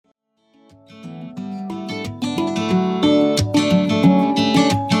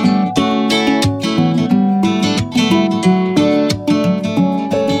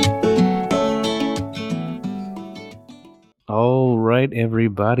right,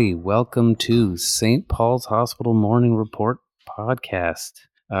 everybody. Welcome to St. Paul's Hospital Morning Report podcast.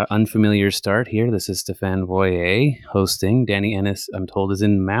 Unfamiliar start here. This is Stéphane Voyer hosting. Danny Ennis, I'm told, is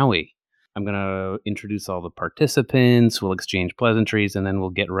in Maui. I'm going to introduce all the participants. We'll exchange pleasantries, and then we'll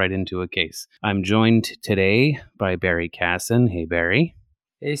get right into a case. I'm joined today by Barry Casson. Hey, Barry.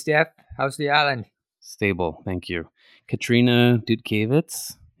 Hey, Steph. How's the island? Stable, thank you. Katrina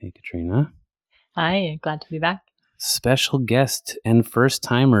Dudkiewicz. Hey, Katrina. Hi, glad to be back. Special guest and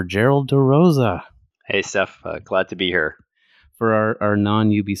first-timer, Gerald DeRosa. Hey, Steph. Glad to be here. For our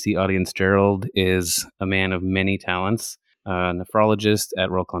non-UBC audience, Gerald is a man of many talents, nephrologist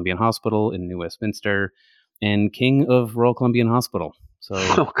at Royal Columbian Hospital in New Westminster, and king of Royal Columbian Hospital. So,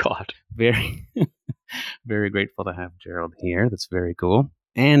 oh, God. Very, very grateful to have Gerald here. That's very cool.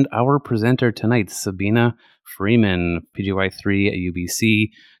 And our presenter tonight, Sabina Freeman, PGY3 at UBC,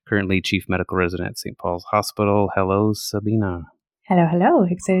 currently Chief Medical Resident at St. Paul's Hospital. Hello, Sabina. Hello.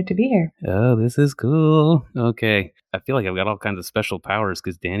 Excited to be here. Oh, this is cool. Okay. I feel like I've got all kinds of special powers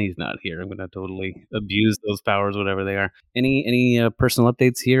because Danny's not here. I'm going to totally abuse those powers, whatever they are. Any personal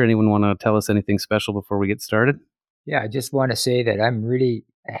updates here? Anyone want to tell us anything special before we get started? Yeah, I just want to say that I'm really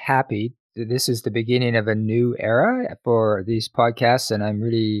happy that this is the beginning of a new era for these podcasts, and I'm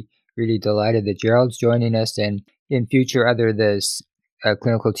really, really delighted that Gerald's joining us, and in future, other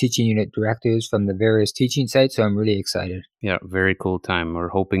clinical teaching unit directives from the various teaching sites. So I'm really excited. Yeah, very cool time. We're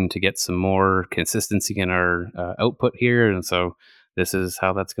hoping to get some more consistency in our output here. And so this is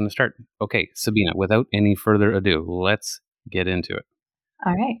how that's going to start. Okay, Sabina, without any further ado, let's get into it.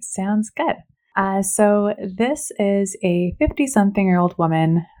 All right, sounds good. So this is a 50-something-year-old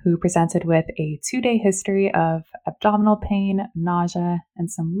woman who presented with a 2-day history of abdominal pain, nausea, and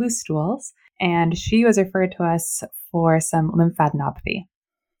some loose stools. And she was referred to us for some lymphadenopathy.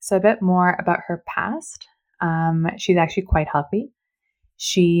 So a bit more about her past. She's actually quite healthy.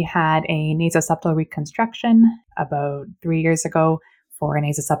 She had a nasoseptal reconstruction about 3 years ago for a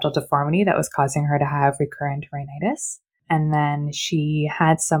nasoseptal deformity that was causing her to have recurrent rhinitis. And then she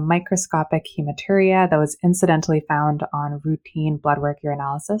had some microscopic hematuria that was incidentally found on routine blood work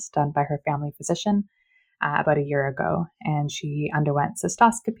urinalysis done by her family physician about a year ago. And she underwent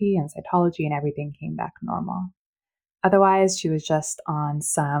cystoscopy and cytology, and everything came back normal. Otherwise, she was just on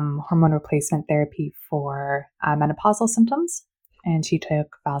some hormone replacement therapy for menopausal symptoms, and she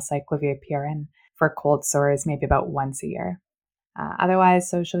took valcyclovir PRN for cold sores maybe about once a year. Otherwise,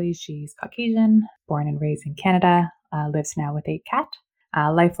 socially, she's Caucasian, born and raised in Canada, lives now with a cat,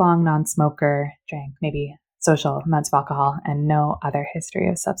 lifelong non-smoker, drank maybe social amounts of alcohol, and no other history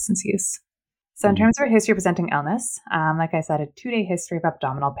of substance use. So in terms of her history of presenting illness, like I said, a 2-day history of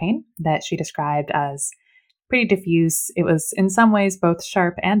abdominal pain that she described as pretty diffuse. It was in some ways both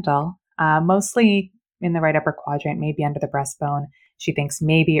sharp and dull, mostly in the right upper quadrant, maybe under the breastbone. She thinks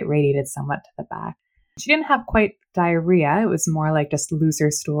maybe it radiated somewhat to the back. She didn't have quite diarrhea. It was more like just looser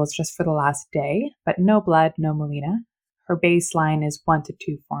stools just for the last day, but no blood, no melena. Her baseline is 1 to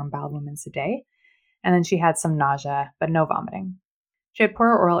 2 foreign bowel movements a day. And then she had some nausea, but no vomiting. She had poor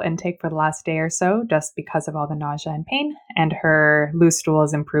oral intake for the last day or so just because of all the nausea and pain, and her loose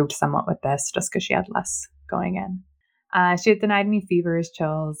stools improved somewhat with this just because she had less going in. She had denied any fevers,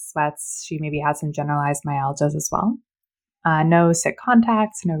 chills, sweats. She maybe had some generalized myalgias as well. No sick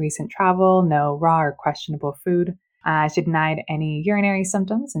contacts, no recent travel, no raw or questionable food. She denied any urinary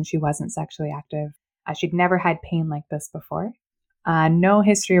symptoms, and she wasn't sexually active. She'd never had pain like this before. No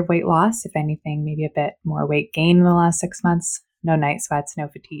history of weight loss, if anything, maybe a bit more weight gain in the last 6 months. No night sweats, no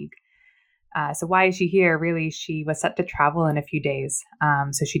fatigue. So why is she here? Really, she was set to travel in a few days.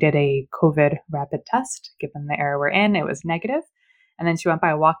 So she did a COVID rapid test. Given the era we're in, it was negative. And then she went by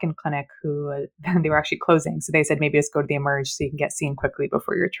a walk-in clinic who they were actually closing. So they said, maybe just go to the Emerge so you can get seen quickly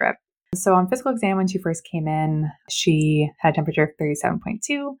before your trip. So on physical exam, when she first came in, she had a temperature of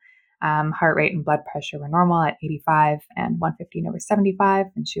 37.2. Heart rate and blood pressure were normal at 85 and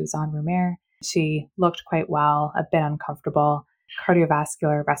 115/75. And she was on room air. She looked quite well, a bit uncomfortable.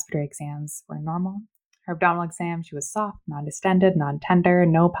 Cardiovascular respiratory exams were normal. Her abdominal exam, she was soft, non-distended, non-tender,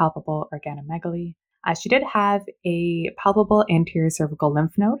 no palpable organomegaly. She did have a palpable anterior cervical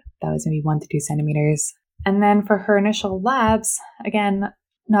lymph node that was maybe 1 to 2 centimeters. And then for her initial labs, again,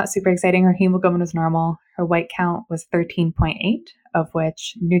 not super exciting. Her hemoglobin was normal. Her white count was 13.8, of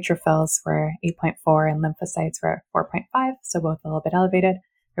which neutrophils were 8.4 and lymphocytes were at 4.5, so both a little bit elevated.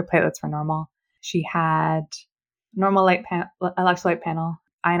 Her platelets were normal. She had normal electrolyte panel.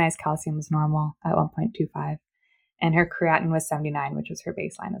 Ionized calcium was normal at 1.25. And her creatinine was 79, which was her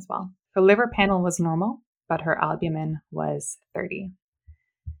baseline as well. Her liver panel was normal, but her albumin was 30.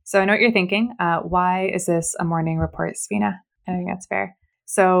 So I know what you're thinking. Why is this a morning report, Svina? I think that's fair.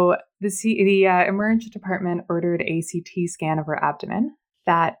 So the Emerge department ordered a CT scan of her abdomen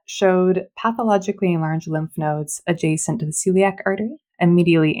that showed pathologically enlarged lymph nodes adjacent to the celiac artery,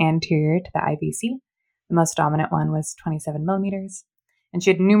 immediately anterior to the IVC. The most dominant one was 27 millimeters. And she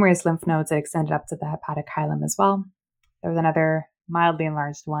had numerous lymph nodes that extended up to the hepatic hilum as well. There was another mildly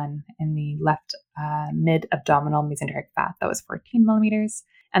enlarged one in the left mid-abdominal mesenteric fat that was 14 millimeters.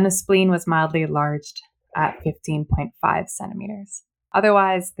 And the spleen was mildly enlarged at 15.5 centimeters.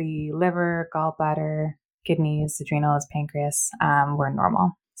 Otherwise, the liver, gallbladder, kidneys, adrenals, pancreas were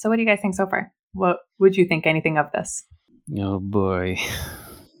normal. So what do you guys think so far? What would you think anything of this? Oh boy.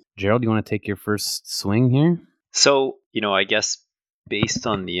 Gerald, you want to take your first swing here? So, I guess based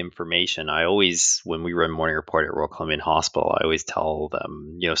on the information, I always, when we run morning report at Royal Columbian Hospital, I always tell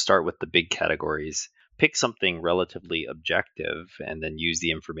them, start with the big categories, pick something relatively objective, and then use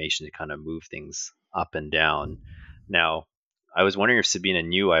the information to kind of move things up and down. Now, I was wondering if Sabina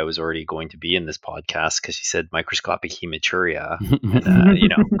knew I was already going to be in this podcast because she said microscopic hematuria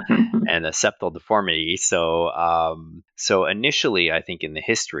and a septal deformity. So initially, I think in the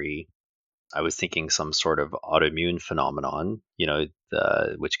history, I was thinking some sort of autoimmune phenomenon,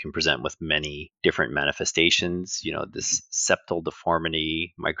 which can present with many different manifestations, this septal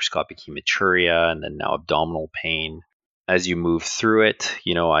deformity, microscopic hematuria, and then now abdominal pain. As you move through it,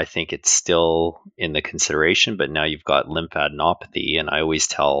 I think it's still in the consideration, but now you've got lymphadenopathy. And I always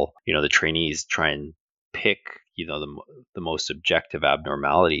tell, the trainees try and pick, the most objective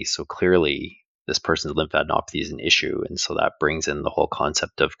abnormality. So clearly this person's lymphadenopathy is an issue. And so that brings in the whole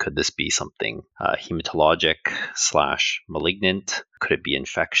concept of, could this be something hematologic / malignant? Could it be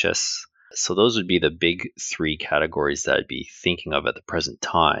infectious? So those would be the big three categories that I'd be thinking of at the present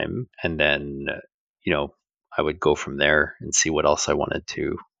time. And then, I would go from there and see what else I wanted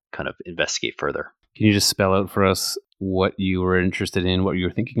to kind of investigate further. Can you just spell out for us what you were interested in, what you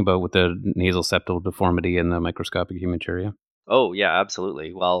were thinking about with the nasal septal deformity and the microscopic hematuria? Oh, yeah,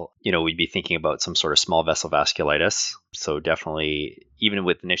 absolutely. Well, we'd be thinking about some sort of small vessel vasculitis. So definitely, even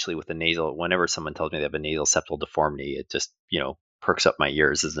initially with the nasal, whenever someone tells me they have a nasal septal deformity, it just, perks up my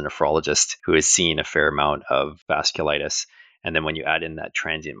ears as a nephrologist who has seen a fair amount of vasculitis. And then when you add in that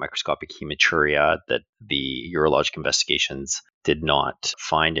transient microscopic hematuria that the urologic investigations did not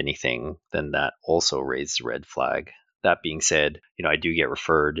find anything, then that also raised the red flag. That being said, I do get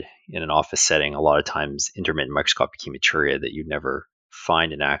referred in an office setting a lot of times intermittent microscopic hematuria that you'd never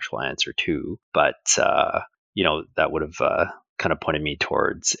find an actual answer to. But, that would have kind of pointed me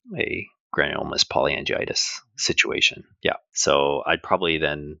towards a granulomatous polyangiitis situation. Yeah. So I'd probably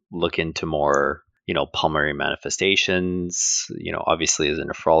then look into more pulmonary manifestations. Obviously as a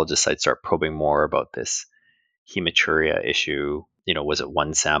nephrologist, I'd start probing more about this hematuria issue. Was it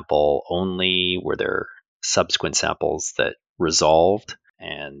one sample only? Were there subsequent samples that resolved?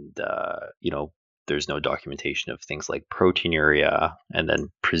 And, there's no documentation of things like proteinuria. And then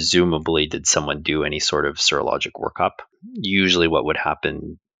presumably, did someone do any sort of serologic workup? Usually what would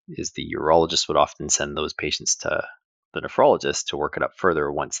happen is the urologist would often send those patients to the nephrologist to work it up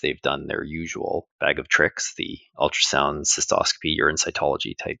further once they've done their usual bag of tricks, the ultrasound, cystoscopy, urine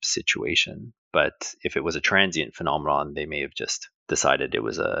cytology type situation. But if it was a transient phenomenon, they may have just decided it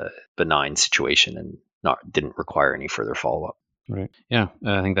was a benign situation and didn't require any further follow-up. Right. Yeah.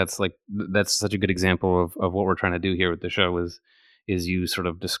 I think that's such a good example of what we're trying to do here with the show is you sort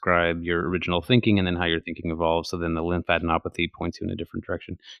of describe your original thinking and then how your thinking evolves. So then the lymphadenopathy points you in a different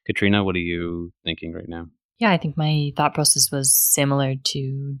direction. Katrina, what are you thinking right now? Yeah, I think my thought process was similar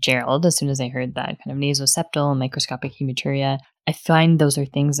to Gerald. As soon as I heard that kind of nasoseptal, microscopic hematuria, I find those are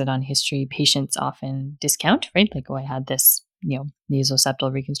things that on history patients often discount, right? Like, I had this,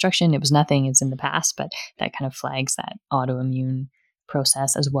 nasoseptal reconstruction. It was nothing, it's in the past, but that kind of flags that autoimmune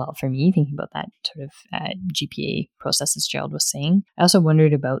process as well for me, thinking about that sort of GPA process, as Gerald was saying. I also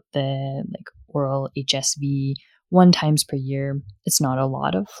wondered about the oral HSV 1 times per year. It's not a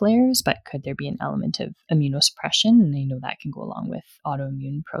lot of flares, but could there be an element of immunosuppression? And I know that can go along with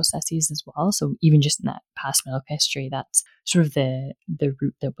autoimmune processes as well. So even just in that past medical history, that's sort of the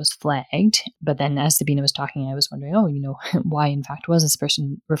route that was flagged. But then as Sabina was talking, I was wondering, why in fact was this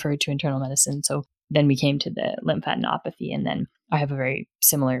person referred to internal medicine? So then we came to the lymphadenopathy, and then I have a very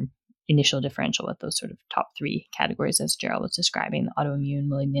similar initial differential with those sort of top 3 categories as Gerald was describing, the autoimmune,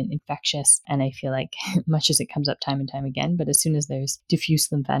 malignant, infectious. And I feel like much as it comes up time and time again, but as soon as there's diffuse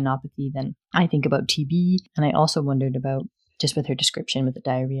lymphadenopathy, then I think about TB. And I also wondered about just with her description with the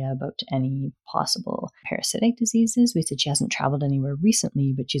diarrhea about any possible parasitic diseases. We said she hasn't traveled anywhere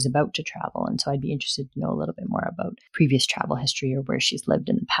recently, but she's about to travel. And so I'd be interested to know a little bit more about previous travel history or where she's lived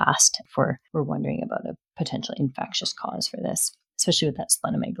in the past if we're wondering about a potential infectious cause for this, especially with that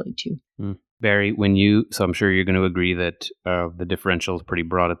splenomegaly too. Barry, so I'm sure you're going to agree that the differential is pretty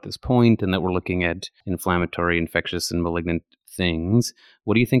broad at this point and that we're looking at inflammatory, infectious, and malignant things.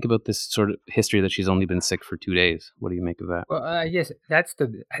 What do you think about this sort of history that she's only been sick for 2 days? What do you make of that? Well, I guess that's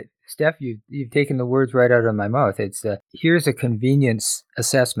Steph, you've taken the words right out of my mouth. It's here's a convenience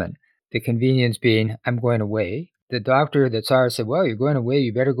assessment. The convenience being, I'm going away. The doctor that saw her said, well, you're going away,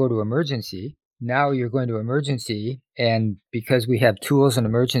 you better go to emergency. Now you're going to emergency, and because we have tools in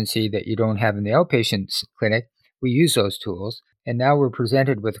emergency that you don't have in the outpatient clinic, we use those tools. And now we're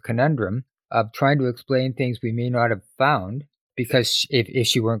presented with a conundrum of trying to explain things we may not have found because if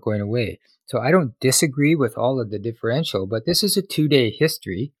she weren't going away. So I don't disagree with all of the differential, but this is a 2-day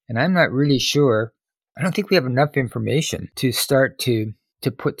history, and I'm not really sure. I don't think we have enough information to start to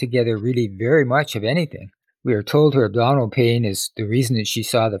put together really very much of anything. We are told her abdominal pain is the reason that she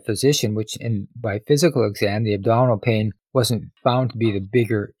saw the physician, which by physical exam, the abdominal pain wasn't found to be the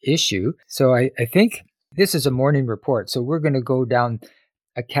bigger issue. So I think this is a morning report. So we're going to go down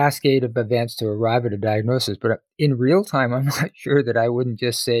a cascade of events to arrive at a diagnosis. But in real time, I'm not sure that I wouldn't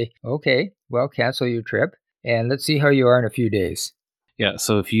just say, okay, well, cancel your trip and let's see how you are in a few days. Yeah.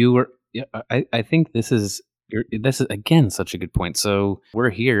 So if you were, I think this is again such a good point. So we're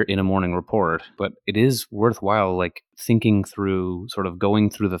here in a morning report, but it is worthwhile like thinking through, sort of going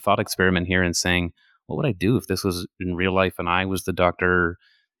through the thought experiment here and saying, what would I do if this was in real life and I was the doctor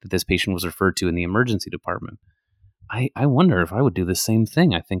that this patient was referred to in the emergency department? I wonder if I would do the same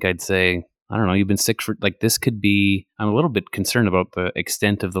thing. I think I'd say, I don't know, you've been sick for, like, this could be, I'm a little bit concerned about the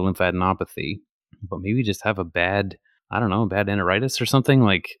extent of the lymphadenopathy, but maybe just have a bad enteritis or something.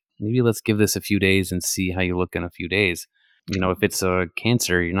 Like, maybe let's give this a few days and see how you look in a few days. If it's a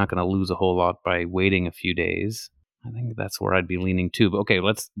cancer, you're not going to lose a whole lot by waiting a few days. I think that's where I'd be leaning too. But okay,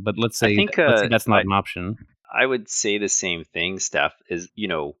 let's say that's not an option. I would say the same thing, Steph, is,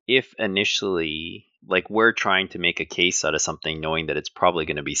 if initially, like, we're trying to make a case out of something knowing that it's probably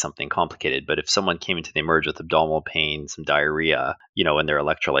going to be something complicated. But if someone came into the emerge with abdominal pain, some diarrhea, and their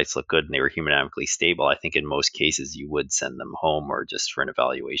electrolytes look good and they were hemodynamically stable, I think in most cases you would send them home or just for an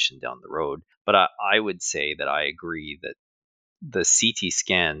evaluation down the road. But I would say that I agree that the CT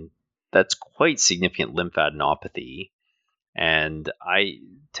scan, that's quite significant lymphadenopathy. And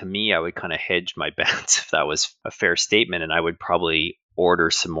to me, I would kind of hedge my bets if that was a fair statement, and I would probably order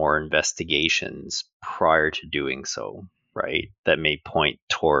some more investigations prior to doing so, right? That may point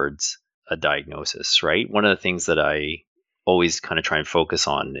towards a diagnosis, right? One of the things that I always kind of try and focus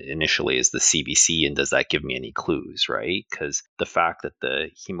on initially is the CBC, and does that give me any clues, right? Because the fact that the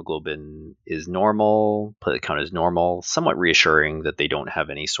hemoglobin is normal, platelet count is normal, somewhat reassuring that they don't have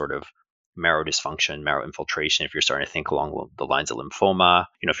any sort of marrow dysfunction, marrow infiltration. If you're starting to think along the lines of lymphoma,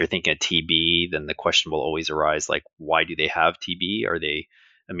 if you're thinking of TB, then the question will always arise, like, why do they have TB? Are they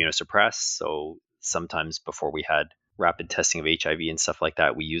immunosuppressed? So sometimes before we had rapid testing of HIV and stuff like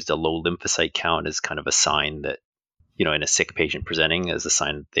that, we used a low lymphocyte count as kind of a sign that, in a sick patient presenting, as a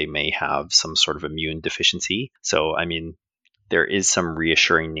sign that they may have some sort of immune deficiency. So, there is some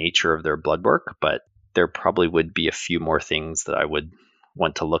reassuring nature of their blood work, but there probably would be a few more things that I would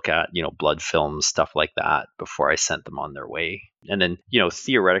want to look at, blood films, stuff like that, before I sent them on their way. And then,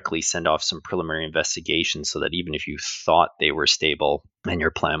 theoretically send off some preliminary investigations so that even if you thought they were stable and your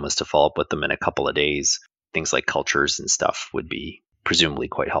plan was to follow up with them in a couple of days, things like cultures and stuff would be presumably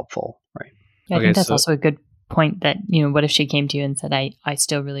quite helpful, right? Yeah, I think that's also a good point that, what if she came to you and said, I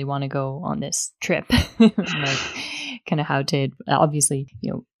still really want to go on this trip? Like, kind of how to, obviously,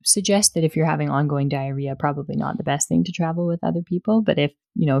 suggest that if you're having ongoing diarrhea, probably not the best thing to travel with other people. But if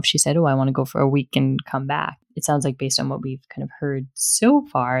she said, I want to go for a week and come back, it sounds like based on what we've kind of heard so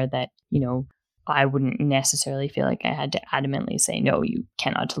far that, I wouldn't necessarily feel like I had to adamantly say, no, you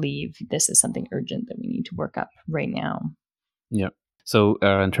cannot leave. This is something urgent that we need to work up right now. Yeah. So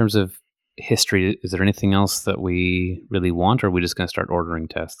in terms of history, is there anything else that we really want, or are we just going to start ordering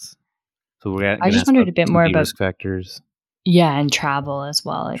tests? So I just wondered a bit more about risk factors. Yeah, and travel as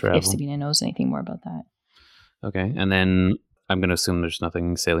well, if Sabina knows anything more about that. Okay, and then I'm going to assume there's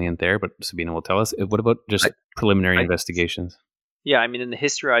nothing salient there, but Sabina will tell us. What about just preliminary investigations? Yeah, in the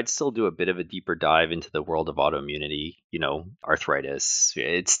history, I'd still do a bit of a deeper dive into the world of autoimmunity, arthritis.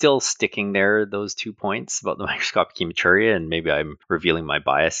 It's still sticking there, those 2 points about the microscopic hematuria, and maybe I'm revealing my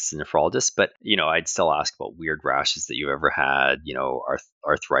bias as a nephrologist, but, I'd still ask about weird rashes that you've ever had,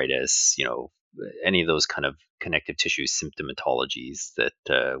 arthritis, any of those kind of connective tissue symptomatologies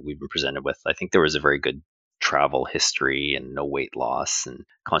that we've been presented with. I think there was a very good travel history and no weight loss, and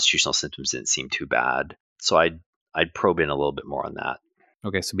constitutional symptoms didn't seem too bad. So I'd probe in a little bit more on that.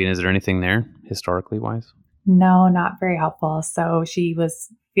 Okay, Sabina, is there anything there historically wise? No, not very helpful. So she was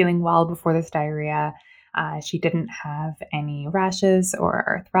feeling well before this diarrhea. She didn't have any rashes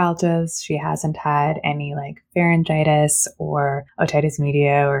or arthralgias. She hasn't had any like pharyngitis or otitis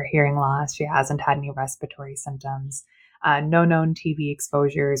media or hearing loss. She hasn't had any respiratory symptoms. No known TB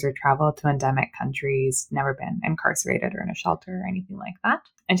exposures or travel to endemic countries, never been incarcerated or in a shelter or anything like that.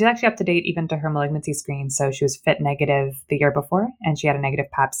 And she's actually up to date even to her malignancy screen. So she was FIT negative the year before, and she had a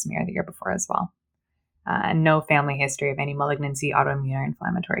negative pap smear the year before as well. No family history of any malignancy, autoimmune, or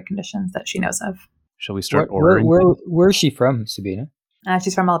inflammatory conditions that she knows of. Shall we start ordering? Where's she from, Sabina?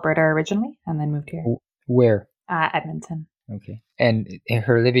 She's from Alberta originally and then moved here. Where? Edmonton. Okay. And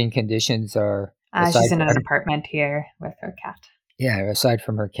her living conditions are? She's in an apartment here with her cat. Yeah, aside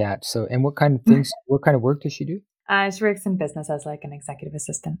from her cat. So, and what kind of things, what kind of work does she do? She works in business as like an executive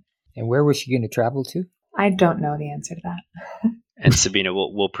assistant. And where was she going to travel to? I don't know the answer to that. And Sabina,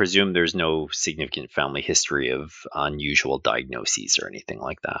 we'll presume there's no significant family history of unusual diagnoses or anything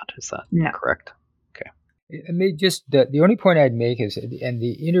like that. Is that correct? Okay. I mean, just the only point I'd make is, and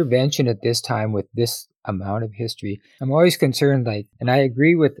the intervention at this time with this amount of history, I'm always concerned, like, and I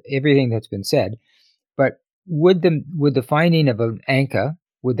agree with everything that's been said, but would the finding of an ANCA,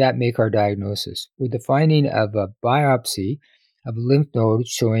 would that make our diagnosis? Would the finding of a biopsy of a lymph node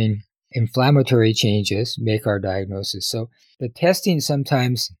showing inflammatory changes make our diagnosis? So the testing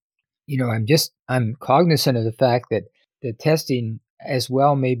sometimes, I'm cognizant of the fact that the testing as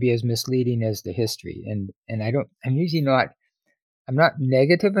well may be as misleading as the history. And I'm not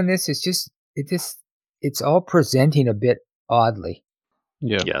negative on this. It's all presenting a bit oddly.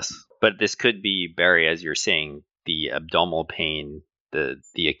 Yeah. Yes. But this could be, Barry, as you're saying, the abdominal pain,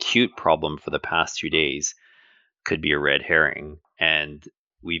 the acute problem for the past 2 days could be a red herring. And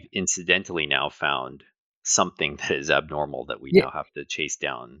we've incidentally now found something that is abnormal that we now have to chase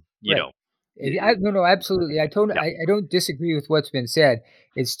down, you know. No, absolutely. I don't disagree with what's been said.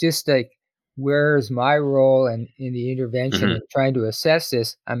 It's just like, where's my role in the intervention and trying to assess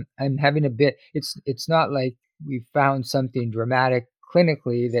this? I'm having a bit. It's not like we found something dramatic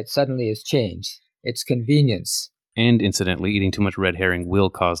clinically that suddenly has changed. It's convenience. And incidentally, eating too much red herring will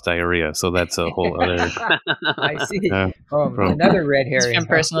cause diarrhea. So that's a whole other. I see. Another red herring. From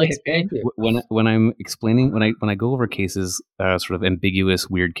personal experience. When I'm explaining, when I go over cases, sort of ambiguous,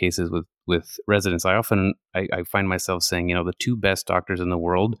 weird cases with residents, I often I find myself saying, the two best doctors in the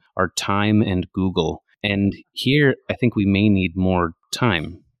world are time and Google. And here, I think we may need more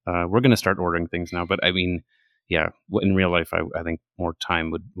time. We're going to start ordering things now, but I mean, yeah, in real life, I think more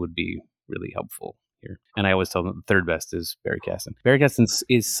time would be really helpful here. And I always tell them the third best is Barry Caston. Barry Caston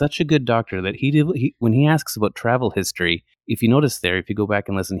is such a good doctor that he when he asks about travel history, if you notice there, if you go back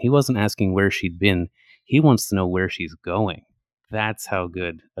and listen, he wasn't asking where she'd been. He wants to know where she's going. That's how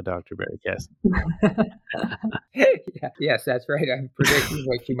good a Dr. Barry Caston. Yes, that's right. I'm predicting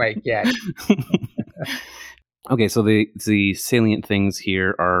what you might get. Okay, so the salient things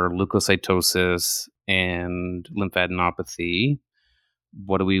here are leukocytosis and lymphadenopathy.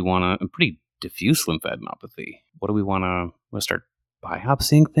 What do we want to? Pretty diffuse lymphadenopathy. What do we want to start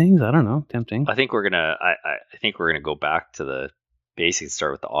biopsying things? I don't know. Tempting. I think we're gonna. I think we're gonna go back to the basics.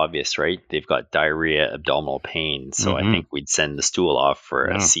 Start with the obvious, right? They've got diarrhea, abdominal pain. So I think we'd send the stool off for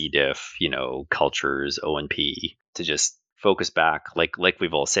a C. diff, cultures, O&P, to just focus back. Like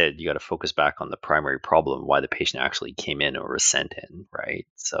we've all said, you got to focus back on the primary problem, why the patient actually came in or was sent in, right?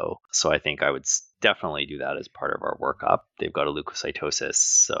 So I think I would definitely do that as part of our workup. They've got a leukocytosis,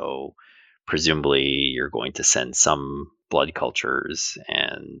 so presumably you're going to send some blood cultures,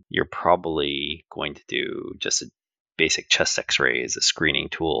 and you're probably going to do just a basic chest x-ray as a screening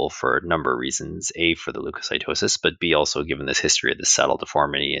tool for a number of reasons. A, for the leukocytosis, but B, also given this history of the saddle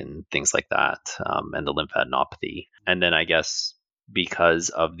deformity and things like that, and the lymphadenopathy. And then I guess because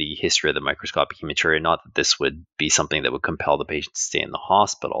of the history of the microscopic hematuria, not that this would be something that would compel the patient to stay in the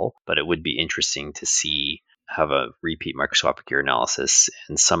hospital, but it would be interesting to have a repeat microscopic urinalysis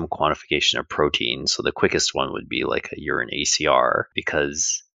and some quantification of protein. So the quickest one would be like a urine ACR,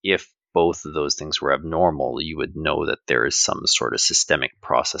 because if both of those things were abnormal, you would know that there is some sort of systemic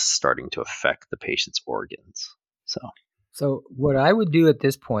process starting to affect the patient's organs. So what I would do at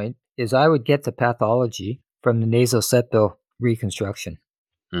this point is I would get the pathology from the nasoseptal reconstruction.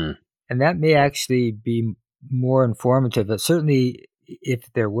 And that may actually be more informative. But certainly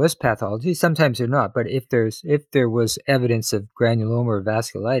if there was pathology, sometimes they're not, but if there was evidence of granuloma or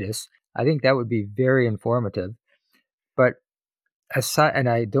vasculitis, I think that would be very informative. But aside, and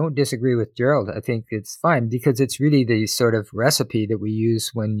I don't disagree with Gerald. I think it's fine because it's really the sort of recipe that we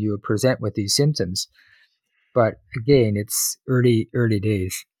use when you present with these symptoms. But again, it's early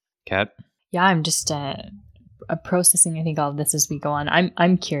days. Kat? Yeah, I'm just processing, I think, all of this as we go on.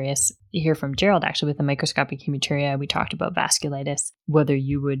 I'm curious to hear from Gerald, actually, with the microscopic hematuria. We talked about vasculitis, whether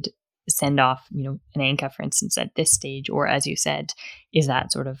you would send off, an ANCA, for instance, at this stage, or as you said, is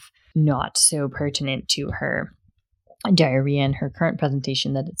that sort of not so pertinent to her diarrhea and her current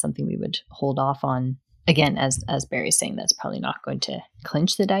presentation that it's something we would hold off on? Again, as Barry's saying, that's probably not going to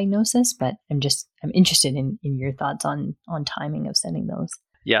clinch the diagnosis, but I'm interested in your thoughts on timing of sending those.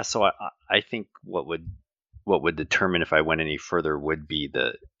 Yeah, so I think what would determine if I went any further would be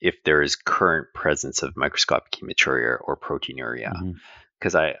if there is current presence of microscopic hematuria or proteinuria.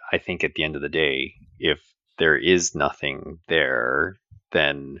 Because I think at the end of the day, if there is nothing there,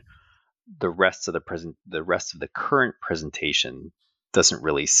 then the rest of the current presentation doesn't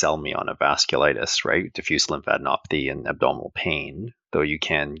really sell me on a vasculitis, right? Diffuse lymphadenopathy and abdominal pain, though you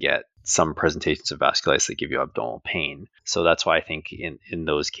can get some presentations of vasculitis that give you abdominal pain. So that's why I think in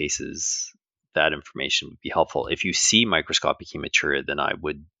those cases, that information would be helpful. If you see microscopic hematuria, then I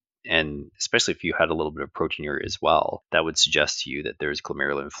would, and especially if you had a little bit of proteinuria as well, that would suggest to you that there's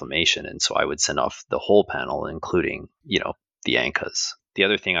glomerular inflammation. And so I would send off the whole panel, including, the ANCAs. The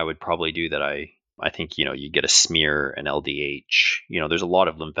other thing I would probably do that I think, you get a smear, an LDH, there's a lot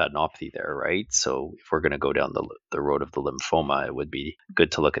of lymphadenopathy there, right? So if we're going to go down the road of the lymphoma, it would be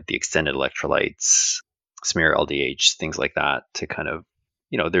good to look at the extended electrolytes, smear LDH, things like that to kind of,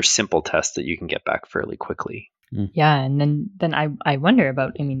 there's simple tests that you can get back fairly quickly. Yeah, and then I wonder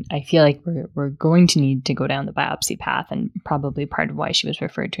about, I feel like we're going to need to go down the biopsy path, and probably part of why she was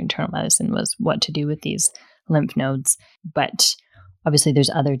referred to internal medicine was what to do with these lymph nodes. But obviously there's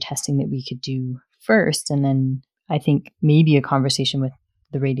other testing that we could do first, and then I think maybe a conversation with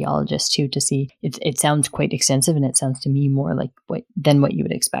the radiologist too to see. It sounds quite extensive, and it sounds to me more like what you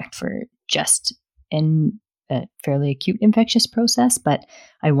would expect for just a fairly acute infectious process. But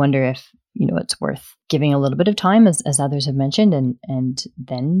I wonder if it's worth giving a little bit of time, as others have mentioned, and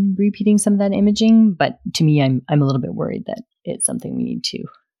then repeating some of that imaging. But to me, I'm a little bit worried that it's something we need to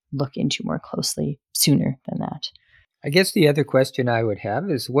look into more closely sooner than that. I guess the other question I would have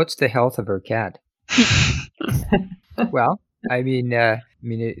is, what's the health of her cat? Well, there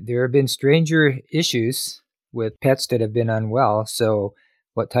have been stranger issues with pets that have been unwell. So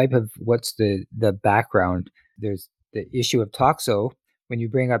what's the background? There's the issue of toxo. When you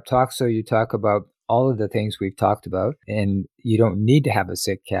bring up toxo, you talk about all of the things we've talked about, and you don't need to have a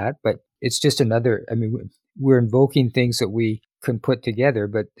sick cat, but it's just another, we're invoking things that we can put together,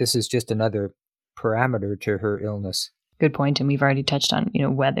 but this is just another parameter to her illness. Good point. And we've already touched on,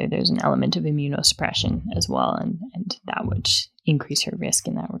 whether there's an element of immunosuppression as well, and that would increase her risk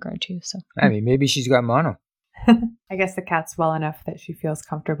in that regard too. So maybe she's got mono. I guess the cat's well enough that she feels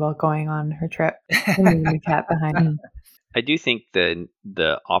comfortable going on her trip and leaving the cat behind. I do think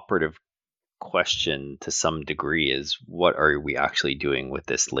the operative question to some degree is, what are we actually doing with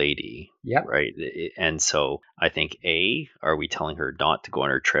this lady? Yep. Right. And so I think, are we telling her not to go on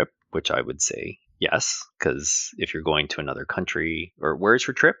her trip? Which I would say yes, because if you're going to another country, or where's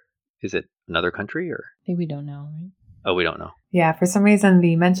her trip? Is it another country, or? I think we don't know, right? Oh, we don't know. Yeah, for some reason,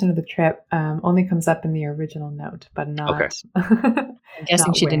 the mention of the trip only comes up in the original note, but not. Okay. I'm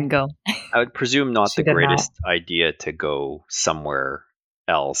guessing she didn't go. I would presume not the greatest idea to go somewhere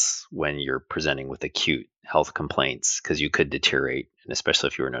else when you're presenting with acute health complaints, because you could deteriorate. And especially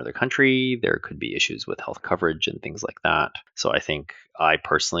if you're in another country, there could be issues with health coverage and things like that. So I think I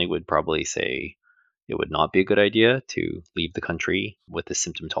personally would probably say it would not be a good idea to leave the country with this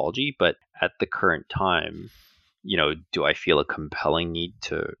symptomatology. But at the current time, do I feel a compelling need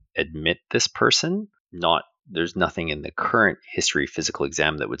to admit this person? There's nothing in the current history physical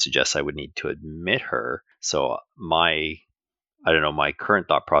exam that would suggest I would need to admit her. So my current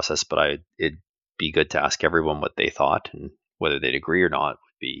thought process, but it'd be good to ask everyone what they thought, and whether they'd agree or not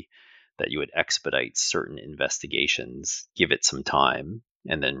would be that you would expedite certain investigations, give it some time,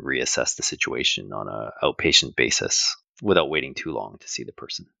 and then reassess the situation on an outpatient basis without waiting too long to see the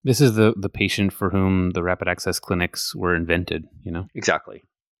person. This is the patient for whom the rapid access clinics were invented, Exactly.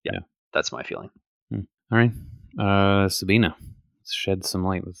 Yeah. That's my feeling. All right. Sabina, let's shed some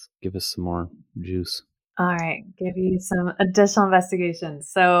light. Let's give us some more juice. All right. Give you some additional investigations.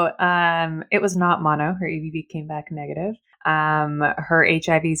 So it was not mono. Her EBV came back negative. Her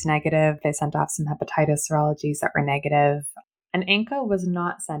HIV is negative. They sent off some hepatitis serologies that were negative. An ANCA was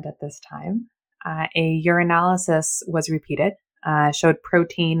not sent at this time. A urinalysis was repeated showed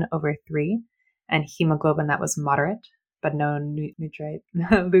protein over 3 and hemoglobin that was moderate, but no nutrite,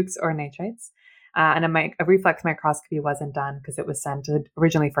 leuks or nitrites. And a reflex microscopy wasn't done because it was sent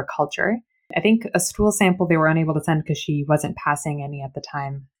originally for culture. I think a stool sample they were unable to send because she wasn't passing any at the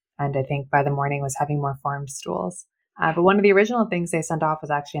time. And I think by the morning was having more formed stools. But one of the original things they sent off was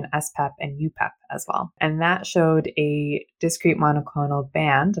actually an SPEP and UPEP as well. And that showed a discrete monoclonal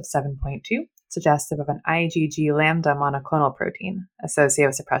band of 7.2, suggestive of an IgG lambda monoclonal protein associated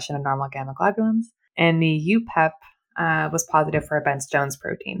with suppression of normal gamma globulins. And the UPEP was positive for a Bence-Jones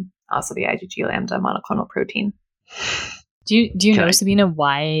protein, also the IgG lambda monoclonal protein. Do you know, Sabina,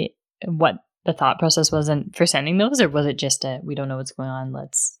 what the thought process wasn't for sending those, or was it just we don't know what's going on,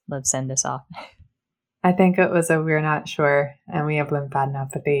 let's send this off? I think it was we're not sure, and we have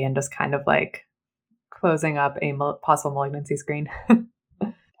lymphadenopathy, and just kind of like closing up a possible malignancy screen.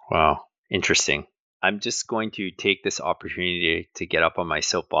 Wow, interesting. I'm just going to take this opportunity to get up on my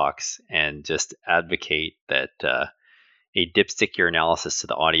soapbox and just advocate that a dipstick urinalysis to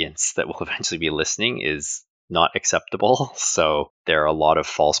the audience that will eventually be listening is not acceptable. So there are a lot of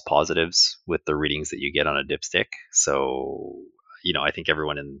false positives with the readings that you get on a dipstick. So, I think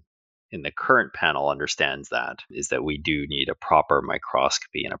everyone in the current panel understands that we do need a proper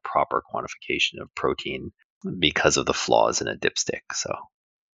microscopy and a proper quantification of protein because of the flaws in a dipstick. So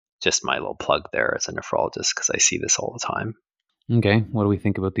just my little plug there as a nephrologist, because I see this all the time. Okay, what do we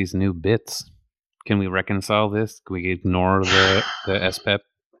think about these new bits? Can we reconcile this? Can we ignore the SPEP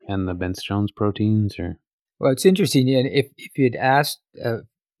and the Bence-Jones proteins? Or well, it's interesting. And if you'd asked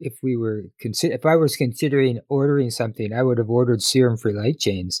if I was considering ordering something, I would have ordered serum-free light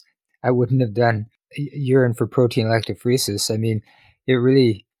chains. I wouldn't have done urine for protein electrophoresis. I mean,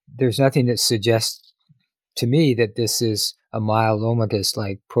 there's nothing that suggests to me that this is a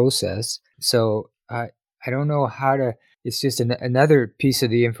myelomatous-like process. So I don't know how to. It's just another piece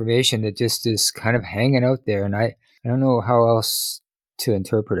of the information that just is kind of hanging out there, and I don't know how else to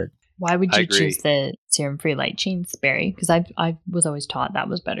interpret it. Why would you choose the serum-free light chains, Barry? Because I was always taught that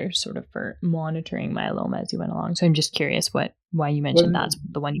was better sort of for monitoring myeloma as you went along. So I'm just curious why you mentioned that's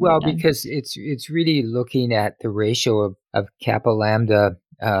the one you would have done. Because it's really looking at the ratio of kappa lambda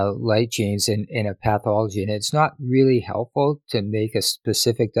light chains in a pathology, and it's not really helpful to make a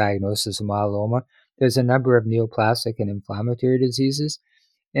specific diagnosis of myeloma. There's a number of neoplastic and inflammatory diseases,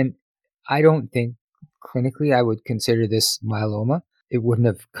 and I don't think clinically I would consider this myeloma. It wouldn't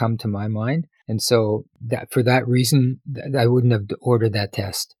have come to my mind, and so for that reason, I wouldn't have ordered that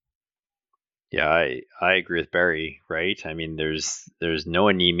test. Yeah, I agree with Barry, right? I mean, there's no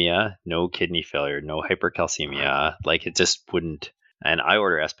anemia, no kidney failure, no hypercalcemia. Like, it just wouldn't. And I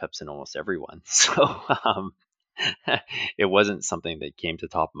order SPEPs in almost everyone, so it wasn't something that came to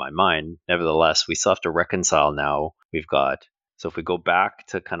the top of my mind. Nevertheless, we still have to reconcile now. So if we go back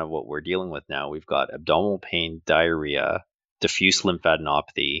to kind of what we're dealing with now, we've got abdominal pain, diarrhea, diffuse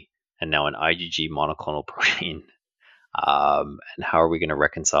lymphadenopathy, and now an IgG monoclonal protein. And how are we going to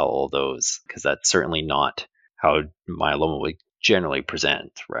reconcile all those? Because that's certainly not how myeloma would generally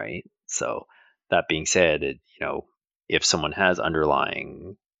present, right? So that being said, if someone has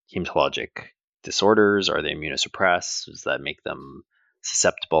underlying hematologic disorders, are they immunosuppressed? Does that make them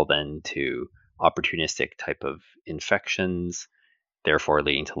susceptible then to opportunistic type of infections, therefore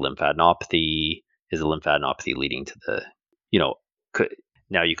leading to lymphadenopathy? Is the lymphadenopathy leading to the,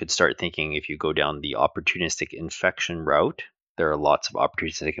 now you could start thinking, if you go down the opportunistic infection route, there are lots of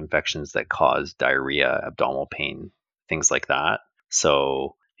opportunistic infections that cause diarrhea, abdominal pain, things like that.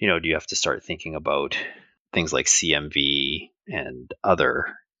 So, do you have to start thinking about things like CMV and other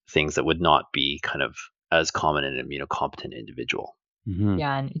things that would not be kind of as common in an immunocompetent individual? Mm-hmm.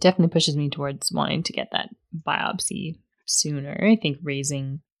 Yeah, and it definitely pushes me towards wanting to get that biopsy sooner. I think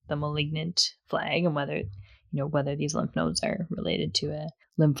raising the malignant flag and whether these lymph nodes are related to a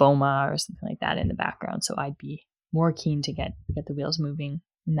lymphoma or something like that in the background. So I'd be more keen to get the wheels moving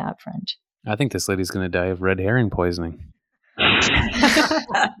in that front. I think this lady's going to die of red herring poisoning.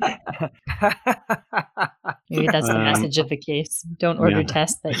 Maybe that's the message of the case. Don't order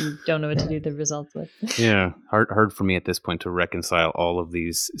tests that you don't know what to do the results with. Yeah, hard for me at this point to reconcile all of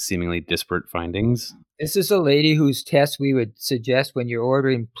these seemingly disparate findings. This is a lady whose test we would suggest when you're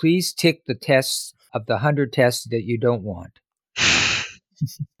ordering. Please tick the tests of the 100 tests that you don't want.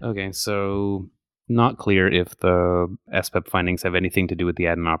 Okay, so not clear if the SPEP findings have anything to do with the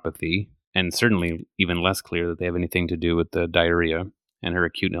adenopathy, and certainly even less clear that they have anything to do with the diarrhea and her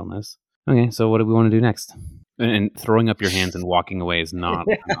acute illness. Okay, so what do we want to do next? And throwing up your hands and walking away is not.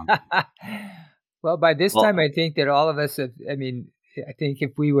 Well, by this time, I think that all of us have, I think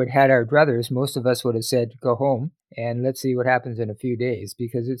if we would had our druthers, most of us would have said, go home and let's see what happens in a few days,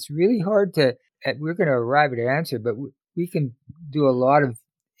 because it's really hard to, we're going to arrive at an answer, but we can do a lot of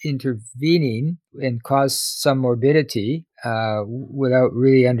intervening and cause some morbidity without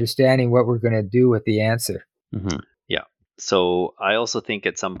really understanding what we're going to do with the answer. Mm-hmm. Yeah. So I also think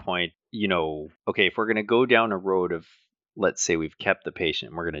at some point, okay, if we're going to go down a road of, let's say we've kept the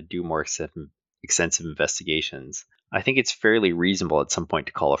patient and we're going to do more extensive investigations, I think it's fairly reasonable at some point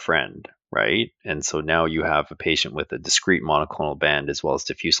to call a friend, right? And so now you have a patient with a discrete monoclonal band as well as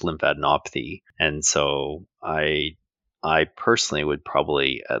diffuse lymphadenopathy. And so I personally would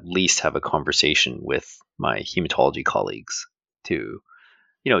probably at least have a conversation with my hematology colleagues to,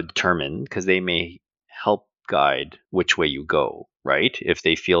 determine, because they may help guide which way you go, right? If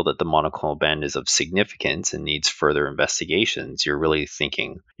they feel that the monoclonal band is of significance and needs further investigations, you're really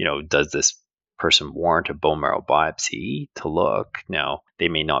thinking, does this person warrant a bone marrow biopsy to look? Now, they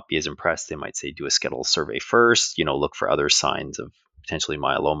may not be as impressed. They might say, do a skeletal survey first, look for other signs of potentially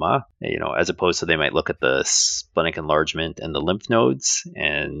myeloma, as opposed to they might look at the splenic enlargement and the lymph nodes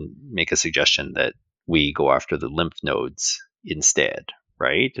and make a suggestion that we go after the lymph nodes instead,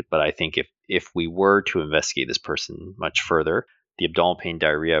 right? But I think if we were to investigate this person much further, the abdominal pain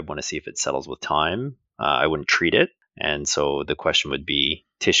diarrhea, I want to see if it settles with time. I wouldn't treat it. And so the question would be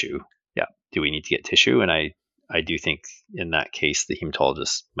tissue. Yeah. Do we need to get tissue? And I do think in that case, the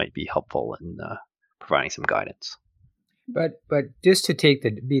hematologist might be helpful in providing some guidance. But just to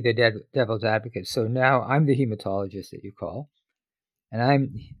be the devil's advocate, so now I'm the hematologist that you call, and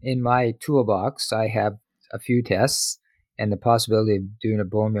I'm in my toolbox, I have a few tests and the possibility of doing a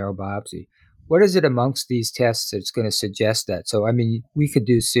bone marrow biopsy. What is it amongst these tests that's going to suggest that? So, I mean, we could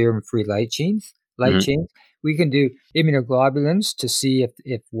do serum-free light chains. We can do immunoglobulins to see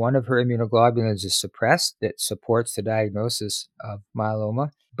if one of her immunoglobulins is suppressed that supports the diagnosis of myeloma.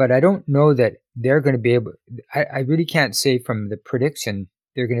 But I don't know that they're going to be able, I really can't say from the prediction,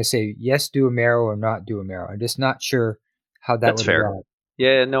 they're going to say, yes, do a marrow or not do a marrow. I'm just not sure how That's would fair. develop.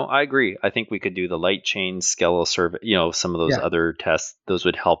 Yeah, no, I agree. I think we could do the light chain, skeletal survey, some of those other tests. Those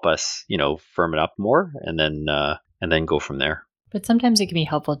would help us, firm it up more and then go from there. But sometimes it can be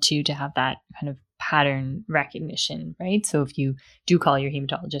helpful too to have that kind of pattern recognition, right? So if you do call your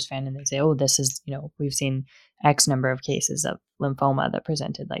hematologist friend and they say, oh, this is, we've seen X number of cases of lymphoma that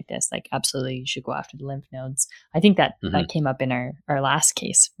presented like this, like absolutely you should go after the lymph nodes. I think that that came up in our last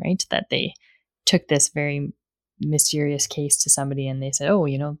case, right? That they took this very mysterious case to somebody and they said, oh,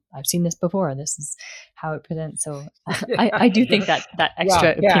 I've seen this before. This is how it presents. So I do think that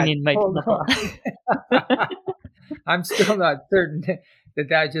extra opinion might be helpful. I'm still not certain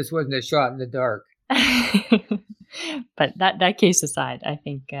that just wasn't a shot in the dark. But that case aside, I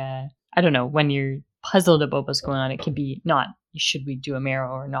think, I don't know, when you're puzzled about what's going on, it can be not, should we do a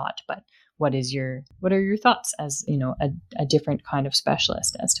marrow or not, but what are your thoughts as, a different kind of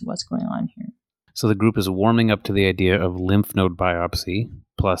specialist as to what's going on here? So the group is warming up to the idea of lymph node biopsy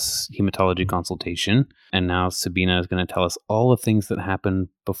plus hematology consultation. And now Sabina is going to tell us all the things that happen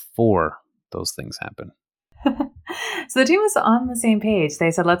before those things happen. So the team was on the same page.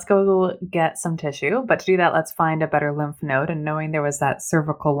 They said, let's go get some tissue. But to do that, let's find a better lymph node. And knowing there was that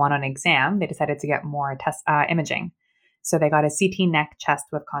cervical one on exam, they decided to get more imaging. So they got a CT neck chest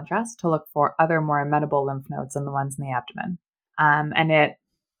with contrast to look for other more amenable lymph nodes than the ones in the abdomen. And it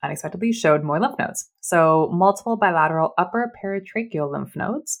unexpectedly showed more lymph nodes. So multiple bilateral upper paratracheal lymph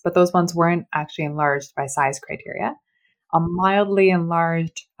nodes, but those ones weren't actually enlarged by size criteria. A mildly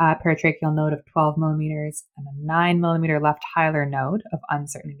enlarged paratracheal node of 12 millimeters and a 9 millimeter left hilar node of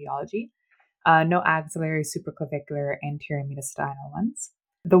uncertain etiology. No axillary, supraclavicular, anterior mediastinal ones.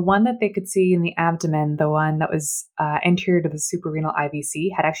 The one that they could see in the abdomen, the one that was anterior to the suprarenal IVC,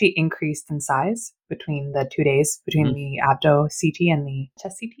 had actually increased in size between the 2 days, between the abdo CT and the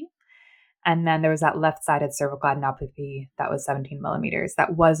chest CT. And then there was that left-sided cervical adenopathy that was 17 millimeters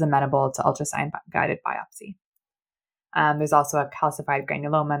that was amenable to ultrasound-guided biopsy. There's also a calcified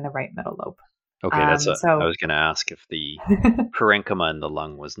granuloma in the right middle lobe. Okay, I was going to ask if the parenchyma in the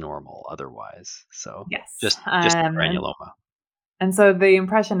lung was normal otherwise. So yes, just granuloma. And so the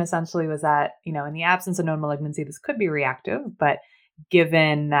impression essentially was that, in the absence of known malignancy, this could be reactive, but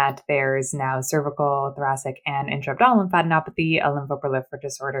given that there's now cervical, thoracic, and intra-abdominal lymphadenopathy, a lymphoproliferative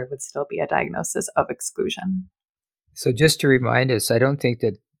disorder would still be a diagnosis of exclusion. So just to remind us, I don't think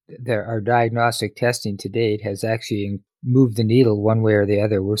that our diagnostic testing to date has actually moved the needle one way or the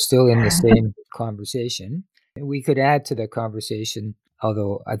other. We're still in the same conversation. We could add to the conversation,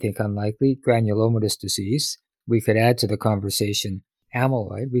 although I think unlikely, granulomatous disease. We could add to the conversation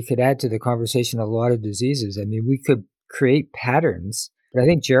amyloid. We could add to the conversation a lot of diseases. I mean, we could create patterns. But I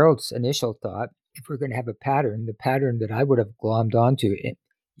think Gerald's initial thought, if we're going to have a pattern, the pattern that I would have glommed onto,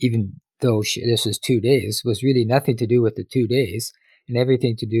 even though this was 2 days, was really nothing to do with the 2 days and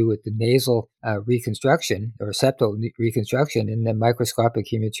everything to do with the nasal reconstruction or septal reconstruction and the microscopic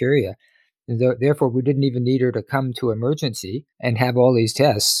hematuria. And therefore, we didn't even need her to come to emergency and have all these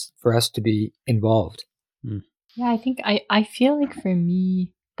tests for us to be involved. Yeah, I think I feel like for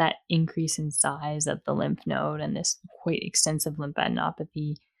me, that increase in size of the lymph node and this quite extensive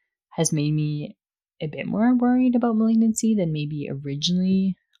lymphadenopathy has made me a bit more worried about malignancy than maybe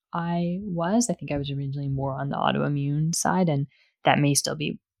originally I was. I think I was originally more on the autoimmune side, and that may still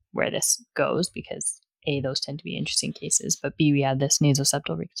be where this goes because A, those tend to be interesting cases, but B, we had this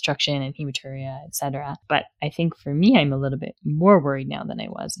nasoseptal reconstruction and hematuria, etc. But I think for me, I'm a little bit more worried now than I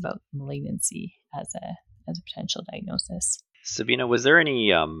was about malignancy as a potential diagnosis. Sabina, was there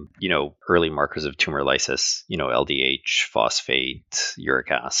any, early markers of tumor lysis, LDH, phosphate, uric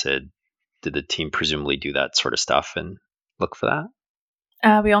acid? Did the team presumably do that sort of stuff and look for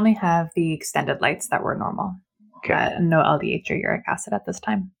that? We only have the extended lights that were normal. Okay. No LDH or uric acid at this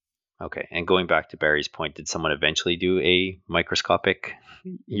time. Okay. And going back to Barry's point, did someone eventually do a microscopic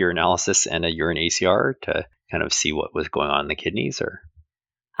urinalysis and a urine ACR to kind of see what was going on in the kidneys, or?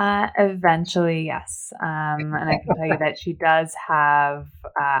 Eventually, yes. And I can tell you that she does have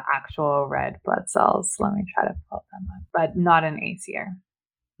actual red blood cells. Let me try to pull them up, but not an ACR.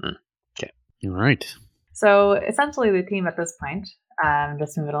 Okay. All right. So essentially the team at this point,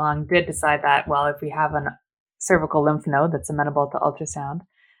 just moving along, did decide that, well, if we have a cervical lymph node that's amenable to ultrasound,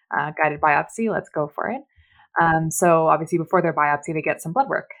 guided biopsy, let's go for it. So obviously before their biopsy, they get some blood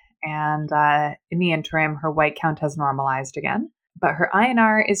work. And in the interim, her white count has normalized again. But her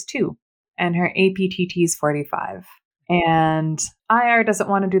INR is 2 and her APTT is 45. And IR doesn't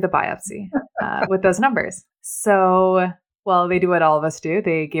want to do the biopsy with those numbers. So, well, they do what all of us do.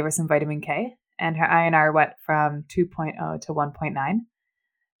 They gave her some vitamin K and her INR went from 2.0 to 1.9.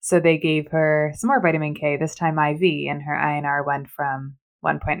 So they gave her some more vitamin K, this time IV, and her INR went from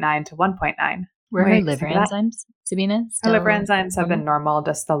 1.9 to 1.9. Were her liver enzymes, Sabina? Her liver enzymes have been normal,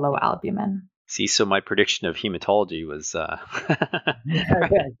 just the low albumin. See, so my prediction of hematology was...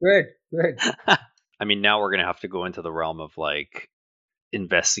 Good. I mean, now we're going to have to go into the realm of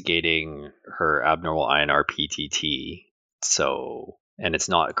investigating her abnormal INR PTT. So, and it's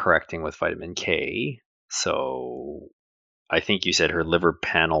not correcting with vitamin K. So I think you said her liver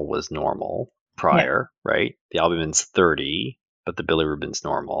panel was normal prior, right? The albumin's 30, but the bilirubin's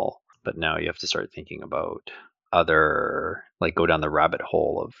normal. But now you have to start thinking about other, go down the rabbit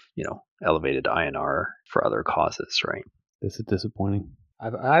hole of, elevated INR for other causes, right? This is disappointing.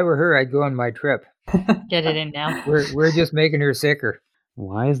 If I were her, I'd go on my trip. Get it in now. We're just making her sicker.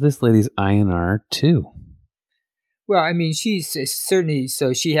 Why is this lady's INR 2? Well, I mean, she's certainly,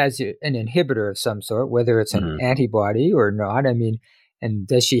 so she has an inhibitor of some sort, whether it's an antibody or not. I mean, and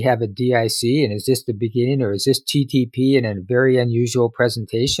does she have a DIC? And is this the beginning, or is this TTP in a very unusual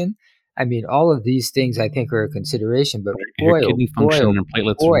presentation? I mean, all of these things I think are a consideration, but her kidney function and her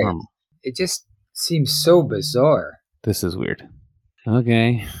platelets are normal. It just seems so bizarre. This is weird.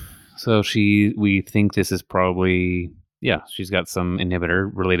 Okay, so we think this is probably, she's got some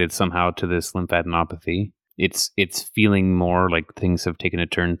inhibitor related somehow to this lymphadenopathy. It's feeling more like things have taken a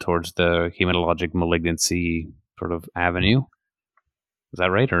turn towards the hematologic malignancy sort of avenue. Is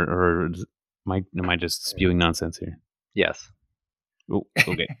that right, or am I just spewing nonsense here? Yes. Oh,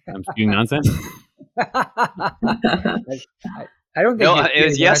 okay. I'm spewing nonsense. I don't think. No, it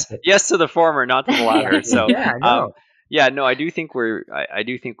was yes to the former, not to the latter. So I do think we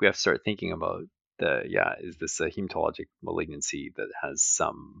have to start thinking about is this a hematologic malignancy that has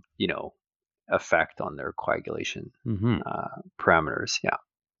some effect on their coagulation parameters? Yeah.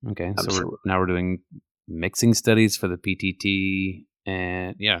 Okay. So we're doing mixing studies for the PTT.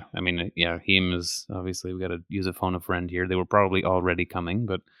 And heme is obviously, we got to use a phone a friend here. They were probably already coming,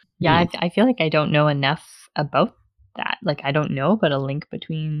 but I feel like I don't know enough about that. I don't know about a link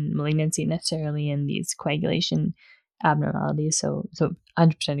between malignancy necessarily and these coagulation abnormalities. So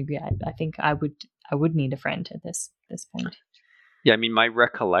 100% agree. I think I would need a friend at this point. Yeah, I mean, my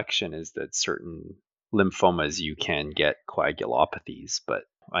recollection is that certain lymphomas you can get coagulopathies, but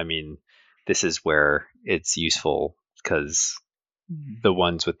I mean, this is where it's useful because the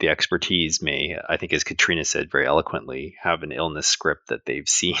ones with the expertise may, I think, as Katrina said very eloquently, have an illness script that they've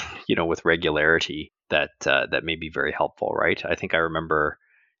seen, with regularity that may be very helpful, right? I think I remember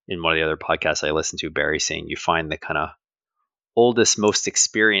in one of the other podcasts I listened to, Barry saying you find the kind of oldest, most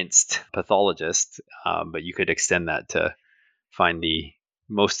experienced pathologist, but you could extend that to find the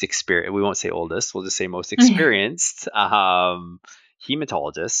most experienced, we won't say oldest, we'll just say most experienced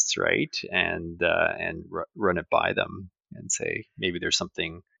hematologists, right? And run it by them and say, maybe there's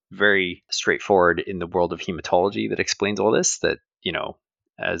something very straightforward in the world of hematology that explains all this that,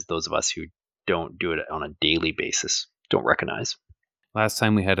 as those of us who don't do it on a daily basis don't recognize. Last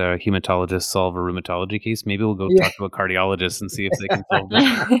time we had a hematologist solve a rheumatology case. Maybe we'll go talk to a cardiologist and see if they can solve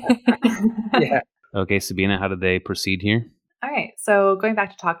it. Yeah. Okay, Sabina, how did they proceed here? All right. So going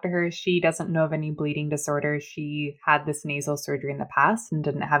back to talk to her, she doesn't know of any bleeding disorders. She had this nasal surgery in the past and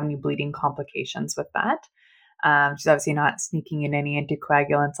didn't have any bleeding complications with that. She's obviously not sneaking in any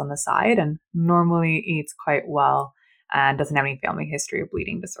anticoagulants on the side and normally eats quite well and doesn't have any family history of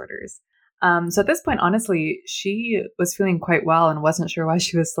bleeding disorders. So at this point, honestly, she was feeling quite well and wasn't sure why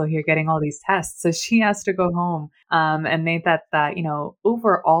she was still here getting all these tests. So she has to go home and made that,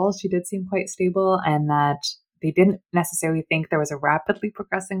 overall, she did seem quite stable and that they didn't necessarily think there was a rapidly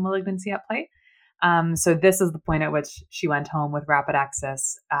progressing malignancy at play. So this is the point at which she went home with rapid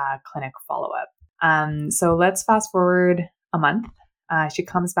access clinic follow-up. So let's fast forward a month. She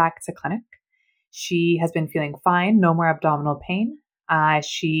comes back to clinic. She has been feeling fine, no more abdominal pain.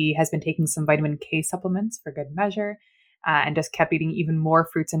 She has been taking some vitamin K supplements for good measure and just kept eating even more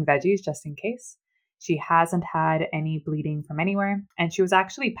fruits and veggies just in case. She hasn't had any bleeding from anywhere. And she was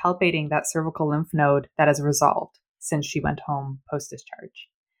actually palpating that cervical lymph node that has resolved since she went home post-discharge.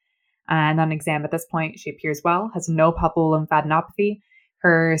 And on exam at this point, she appears well, has no palpable lymphadenopathy.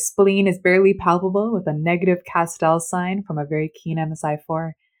 Her spleen is barely palpable with a negative Castell sign from a very keen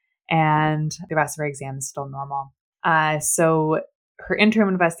MSI-4. And the rest of her exam is still normal. So her interim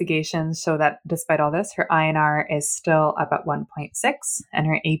investigations show that despite all this, her INR is still up at 1.6 and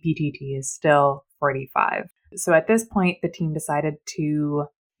her APTT is still 45. So at this point, the team decided to,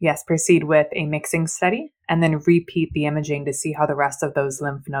 proceed with a mixing study and then repeat the imaging to see how the rest of those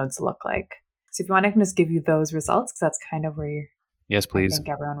lymph nodes look like. So if you want, I can just give you those results because that's kind of where yes, please. I think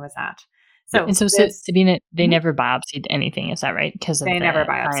everyone was at. So Sabina, they never biopsied anything, is that right? Because they never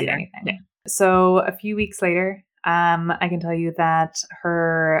biopsied anything. Yeah. So a few weeks later, I can tell you that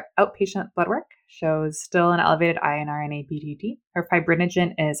her outpatient blood work shows still an elevated INR and APTT. Her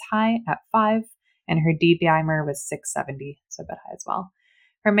fibrinogen is high at 5, and her D-dimer was 670, so a bit high as well.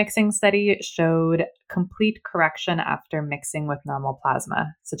 Her mixing study showed complete correction after mixing with normal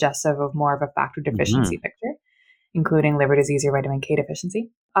plasma, suggestive of more of a factor deficiency picture, including liver disease or vitamin K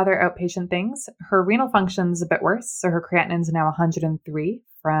deficiency. Other outpatient things, her renal function's a bit worse, so her creatinine's now 103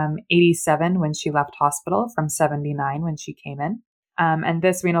 from 87 when she left hospital, from 79 when she came in. And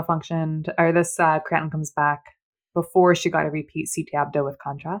this renal function, or this creatinine comes back before she got a repeat CT abdo with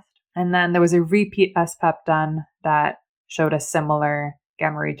contrast. And then there was a repeat SPEP done that showed a similar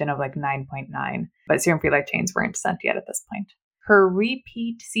gamma region of like 9.9, but serum free light chains weren't sent yet at this point. Her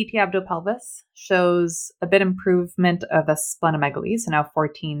repeat CT abdo-pelvis shows a bit improvement of the splenomegaly, so now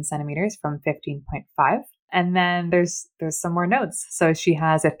 14 centimeters from 15.5. And then there's some more nodes. So she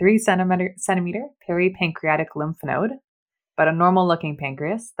has a 3 centimeter peripancreatic lymph node, but a normal looking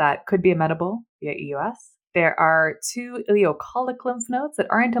pancreas that could be amenable via EUS. There are 2 ileocolic lymph nodes that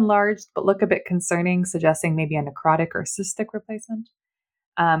aren't enlarged, but look a bit concerning, suggesting maybe a necrotic or cystic replacement.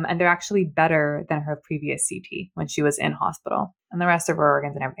 And they're actually better than her previous CT when she was in hospital. And the rest of her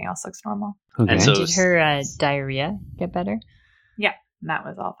organs and everything else looks normal. Okay. And so did her diarrhea get better? Yeah, that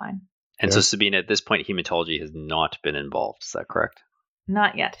was all fine. And so Sabina, at this point, hematology has not been involved. Is that correct?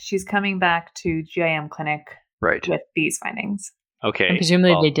 Not yet. She's coming back to GIM clinic right with these findings. Okay. And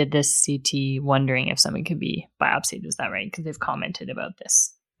presumably they did this CT wondering if someone could be biopsied. Is that right? Because they've commented about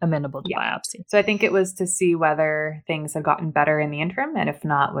this, amenable to biopsy. So I think it was to see whether things had gotten better in the interim, and if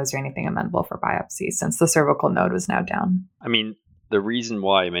not, was there anything amenable for biopsy since the cervical node was now down? I mean, the reason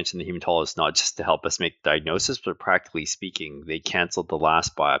why I mentioned the hematologist, not just to help us make the diagnosis, but practically speaking, they canceled the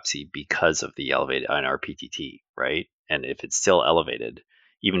last biopsy because of the elevated INR-PTT, right? And if it's still elevated,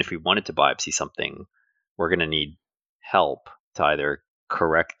 even if we wanted to biopsy something, we're going to need help to either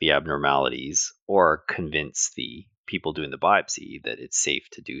correct the abnormalities or convince the people doing the biopsy that it's safe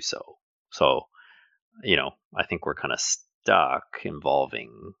to do so. So, I think we're kind of stuck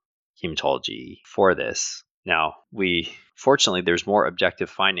involving hematology for this. Now, fortunately, there's more objective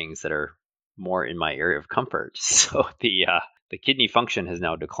findings that are more in my area of comfort. So the kidney function has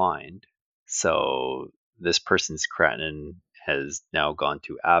now declined. So this person's creatinine has now gone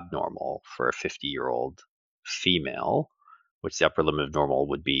to abnormal for a 50-year-old female, which the upper limit of normal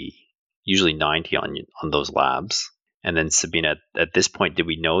would be usually 90 on those labs. And then Sabina, at this point, did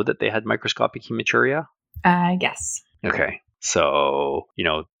we know that they had microscopic hematuria? Yes. Okay. So,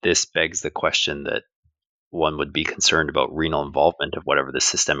 this begs the question that one would be concerned about renal involvement of whatever the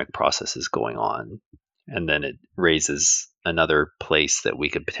systemic process is going on. And then it raises another place that we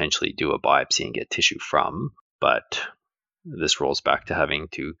could potentially do a biopsy and get tissue from. But this rolls back to having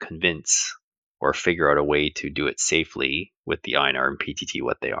to convince or figure out a way to do it safely with the INR and PTT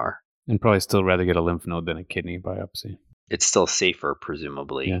what they are. And probably still rather get a lymph node than a kidney biopsy. It's still safer,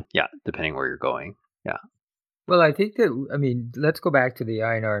 presumably. Yeah, depending where you're going. Yeah. Well, I think that, I mean, let's go back to the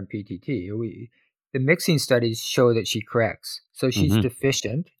INR and PTT. The mixing studies show that she corrects. So she's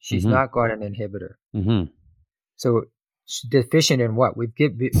deficient. She's not got an inhibitor. So she's deficient in what?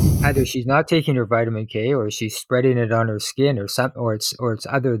 Either she's not taking her vitamin K, or she's spreading it on her skin, or it's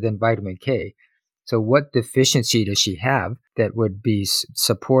other than vitamin K. So what deficiency does she have that would be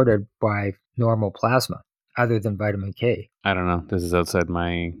supported by normal plasma other than vitamin K? I don't know. This is outside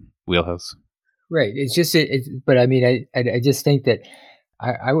my wheelhouse. Right. It's just, but I mean, I just think that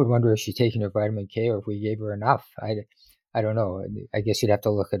I would wonder if she's taking her vitamin K or if we gave her enough. I don't know. I guess you'd have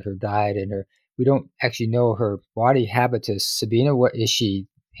to look at her diet and we don't actually know her body habitus. Sabina, what is she?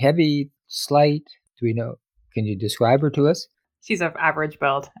 Heavy, slight? Do we know? Can you describe her to us? She's of average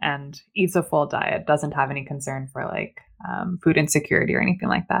build and eats a full diet, doesn't have any concern for food insecurity or anything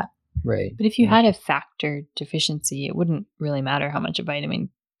like that. Right. But if you had a factor deficiency, it wouldn't really matter how much of vitamin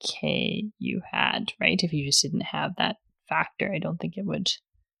K you had, right? If you just didn't have that factor, I don't think it would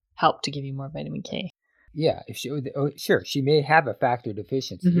help to give you more vitamin K. Yeah, sure, she may have a factor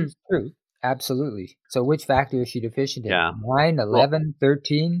deficiency. It's true. Absolutely. So which factor is she deficient in? 9, 11,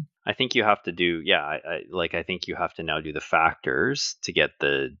 13? I think you have to do, I think you have to now do the factors to get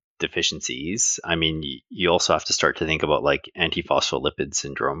the deficiencies. I mean, you also have to start to think about antiphospholipid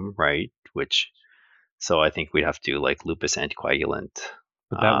syndrome, right? So I think we'd have to do lupus anticoagulant.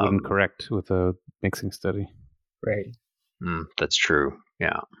 But that wouldn't correct with a mixing study. Right. That's true.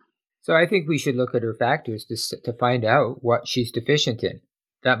 Yeah. So I think we should look at her factors to find out what she's deficient in.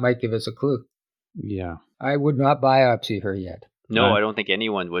 That might give us a clue. Yeah. I would not biopsy her yet. No, I don't think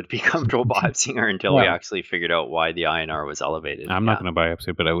anyone would be comfortable biopsying her until we actually figured out why the INR was elevated. I'm not going to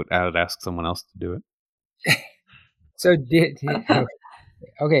biopsy, but I would ask someone else to do it. So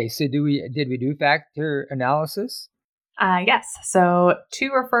okay, so did we do factor analysis? Yes. So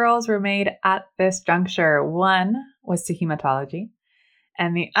 2 referrals were made at this juncture. One was to hematology,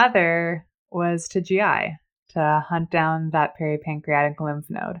 and the other was to GI to hunt down that peripancreatic lymph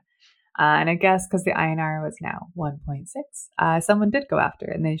node. And I guess because the INR was now 1.6, someone did go after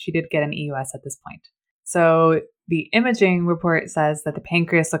it, and then she did get an EUS at this point. So the imaging report says that the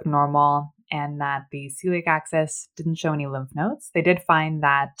pancreas looked normal and that the celiac axis didn't show any lymph nodes. They did find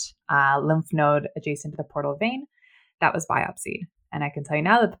that lymph node adjacent to the portal vein that was biopsied. And I can tell you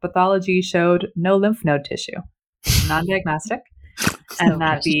now that the pathology showed no lymph node tissue, non-diagnostic, and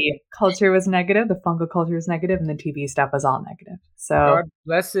that the culture was negative, the fungal culture was negative, and the TB stuff was all negative. So God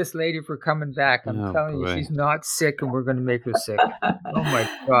bless this lady for coming back. I'm telling you, she's not sick, and we're going to make her sick. Oh my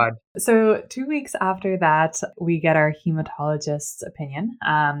God. So 2 weeks after that, we get our hematologist's opinion.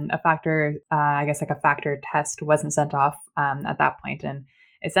 A factor test wasn't sent off at that point. And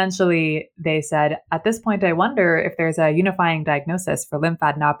essentially, they said, at this point, I wonder if there's a unifying diagnosis for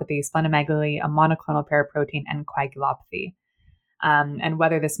lymphadenopathy, splenomegaly, a monoclonal paraprotein, and coagulopathy. And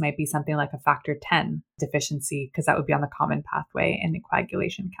whether this might be something like a factor 10 deficiency, because that would be on the common pathway in the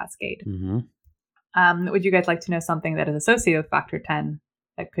coagulation cascade. Would you guys like to know something that is associated with factor 10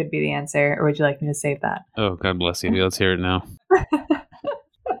 that could be the answer, or would you like me to save that? Oh, God bless you. Let's hear it now.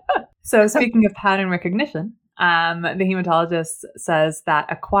 So speaking of pattern recognition, the hematologist says that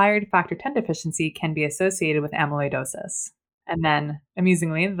acquired factor 10 deficiency can be associated with amyloidosis. And then,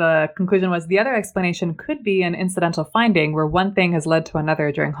 amusingly, the conclusion was the other explanation could be an incidental finding where one thing has led to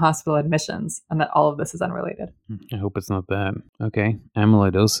another during hospital admissions, and that all of this is unrelated. I hope it's not that. Okay,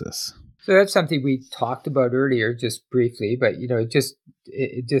 amyloidosis. So that's something we talked about earlier, just briefly, but it's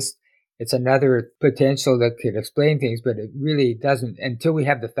another potential that could explain things, but it really doesn't. Until we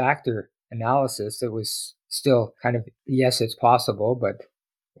have the factor analysis, it was still kind of, yes, it's possible, but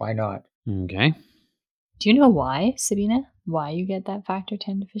why not? Okay. Do you know why, Sabina? Why you get that factor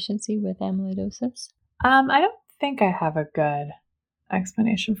 10 deficiency with amyloidosis? I don't think I have a good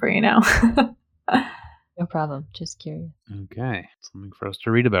explanation for you now. No problem. Just curious. Okay. Something for us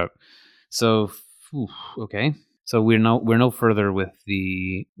to read about. So, okay. So we're no further with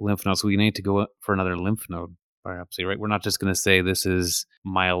the lymph node. So we need to go for another lymph node biopsy, right? We're not just going to say this is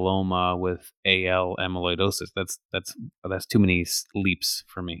myeloma with AL amyloidosis. That's too many leaps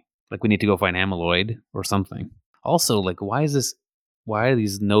for me. We need to go find amyloid or something. Also, why are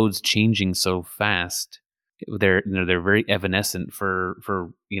these nodes changing so fast they're very evanescent for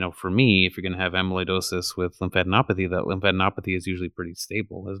me. If you're going to have amyloidosis with lymphadenopathy, that lymphadenopathy is usually pretty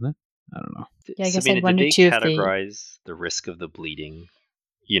stable, isn't it? I don't know. Yeah, I guess Sabina, I'd wonder did they too if they. categorize the risk of the bleeding,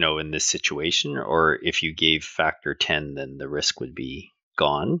 in this situation, or if you gave factor 10, then the risk would be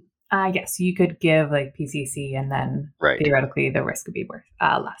gone? Yes, you could give like PCC, and then Right. theoretically the risk would be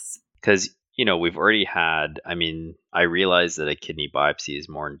less. Because, we've already had, I realize that a kidney biopsy is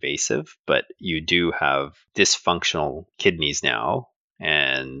more invasive, but you do have dysfunctional kidneys now.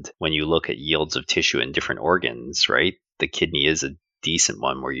 And when you look at yields of tissue in different organs, right, the kidney is a decent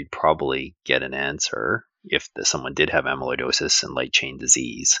one where you'd probably get an answer if someone did have amyloidosis and light chain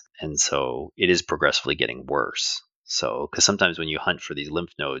disease. And so it is progressively getting worse. So, because sometimes when you hunt for these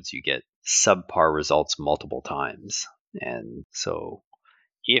lymph nodes, you get subpar results multiple times. And so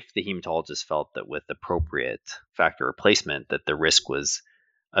if the hematologist felt that with appropriate factor replacement, that the risk was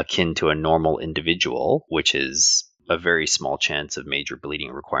akin to a normal individual, which is a very small chance of major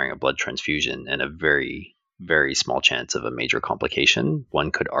bleeding requiring a blood transfusion and a very, very small chance of a major complication, one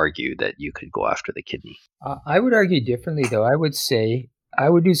could argue that you could go after the kidney. I would argue differently, though. I would say I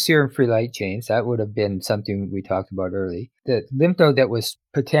would do serum-free light chains. That would have been something we talked about early. The lymph node that was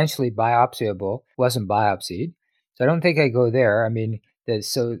potentially biopsiable wasn't biopsied. So I don't think I go there.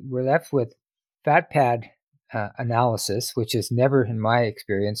 So we're left with fat pad analysis, which has never, in my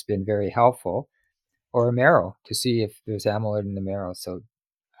experience, been very helpful, or a marrow to see if there's amyloid in the marrow. So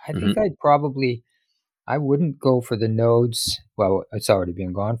I think I wouldn't go for the nodes. Well, it's already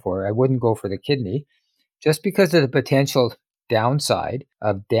been gone for. I wouldn't go for the kidney just because of the potential downside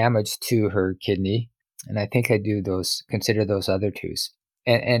of damage to her kidney. And I think I consider those other twos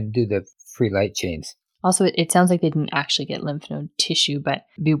and do the free light chains. Also, it sounds like they didn't actually get lymph node tissue, but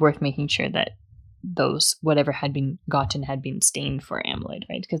it'd be worth making sure that those, whatever had been gotten, had been stained for amyloid,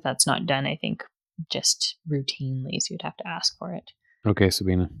 right? Because that's not done, I think, just routinely. So you'd have to ask for it. Okay,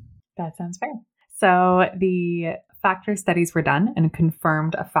 Sabina. That sounds fair. So the factor studies were done and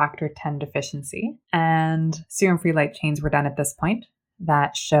confirmed a factor 10 deficiency, and serum-free light chains were done at this point.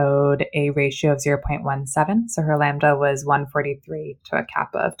 That showed a ratio of 0.17. So her lambda was 143 to a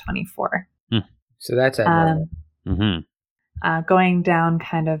kappa of 24. So that's abnormal. Going down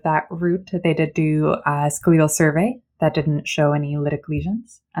kind of that route, they did do a skeletal survey that didn't show any lytic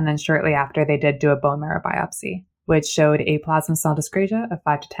lesions. And then shortly after, they did do a bone marrow biopsy, which showed a plasma cell dyscrasia of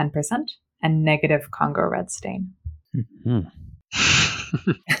 5 to 10% and negative Congo red stain.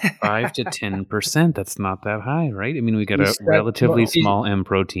 5 to 10%. That's not that high, right? I mean, we got a relatively small M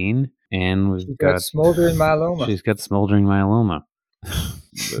protein, and we've got smoldering myeloma. She's got smoldering myeloma.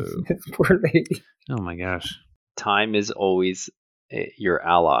 Poor lady. Oh my gosh. Time is always your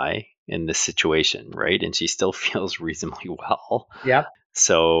ally in this situation, right? And she still feels reasonably well. Yep.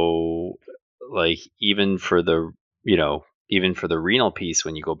 So, like, even for the renal piece,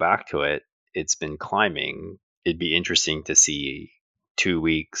 when you go back to it, it's been climbing. It'd be interesting to see 2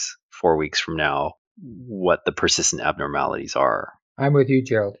 weeks, 4 weeks from now, what the persistent abnormalities are. I'm with you,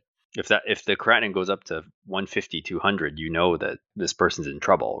 Gerald. If the creatinine goes up to 150, 200, you know that this person's in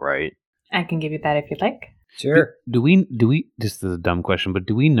trouble, right? I can give you that if you'd like. Sure. Do we, this is a dumb question, but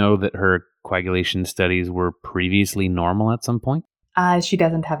do we know that her coagulation studies were previously normal at some point? She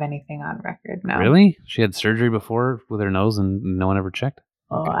doesn't have anything on record, no. Really? She had surgery before with her nose and no one ever checked?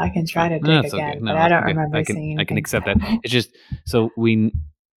 Oh, okay. I can try to dig again, okay. but I don't remember seeing. I can accept that. It's just, so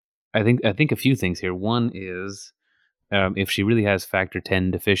I think a few things here. One is, if she really has factor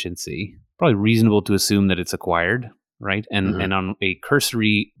 10 deficiency, probably reasonable to assume that it's acquired, right? And on a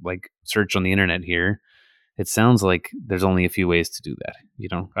cursory search on the internet here, it sounds like there's only a few ways to do that.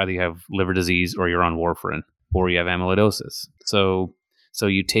 Either you have liver disease, or you're on warfarin, or you have amyloidosis. So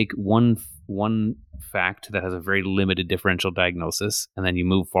you take one fact that has a very limited differential diagnosis, and then you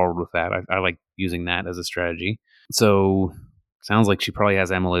move forward with that. I like using that as a strategy. So sounds like she probably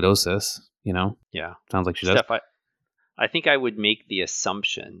has amyloidosis. Yeah, sounds like she does. Steph, I think I would make the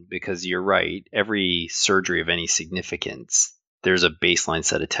assumption, because you're right, every surgery of any significance, there's a baseline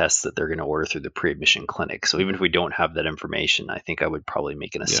set of tests that they're going to order through the pre-admission clinic. So even if we don't have that information, I think I would probably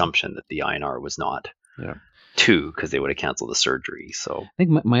make an assumption that the INR was not 2, because they would have canceled the surgery. So I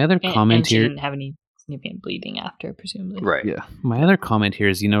think my other comment and she here didn't have any significant bleeding after, presumably. Right. Yeah. My other comment here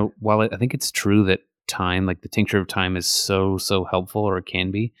is, while I think it's true that time, like the tincture of time, is so helpful, or it can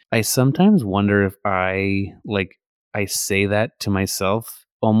be, I sometimes wonder if I say that to myself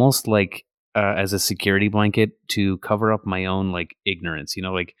almost as a security blanket to cover up my own ignorance.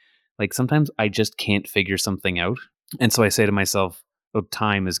 Like sometimes I just can't figure something out, and so I say to myself, "Oh,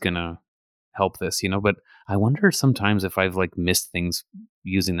 time is gonna help this, but I wonder sometimes if I've like missed things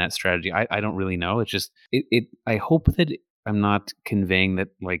using that strategy. I don't really know. It's just I hope that I'm not conveying that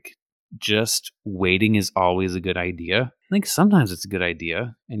like just waiting is always a good idea. I think sometimes it's a good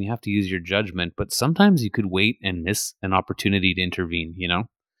idea and you have to use your judgment, but sometimes you could wait and miss an opportunity to intervene,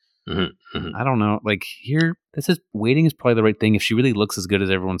 I don't know. Like here, waiting is probably the right thing. If she really looks as good as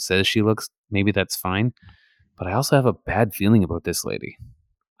everyone says she looks, maybe that's fine. But I also have a bad feeling about this lady.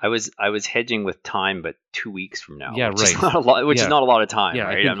 I was hedging with time, but 2 weeks from now. Yeah, which right. Is not a lot, which Yeah. is not a lot of time, Yeah, I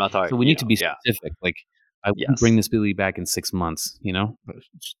right? think- I'm not talking. So we need to be yeah. specific. Like I wouldn't Yes. bring this lady back in 6 months. But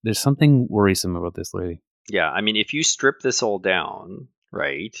there's something worrisome about this lady. Yeah, I mean, if you strip this all down,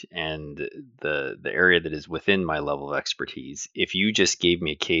 right, and the area that is within my level of expertise, if you just gave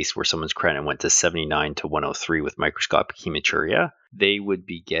me a case where someone's creatinine went to 79 to 103 with microscopic hematuria, they would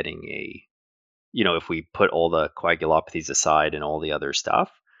be getting if we put all the coagulopathies aside and all the other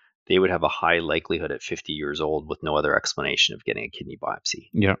stuff, they would have a high likelihood at 50 years old with no other explanation of getting a kidney biopsy.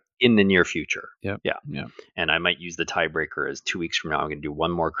 Yeah. In the near future. Yeah. And I might use the tiebreaker as 2 weeks from now, I'm going to do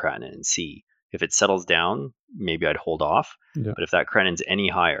one more creatinine and see. If it settles down, maybe I'd hold off. Yeah. But if that creatinine's any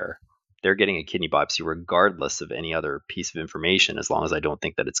higher, they're getting a kidney biopsy regardless of any other piece of information, as long as I don't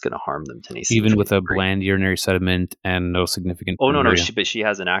think that it's going to harm them to any Even with a significant degree. bland urinary sediment and no significant. Oh, no, proteinuria. but she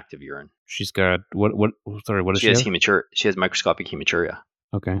has an active urine. She's got what? Sorry, what does she has have? hematuria. She has microscopic hematuria.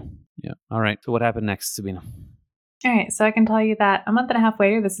 Okay. Yeah. All right. So what happened next, Sabina? All right, so I can tell you that a month and a half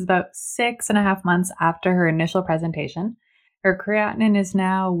later, this is about 6.5 months after her initial presentation, her creatinine is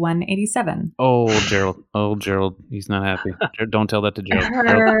now 187. Oh, Gerald. He's not happy. Don't tell that to Gerald.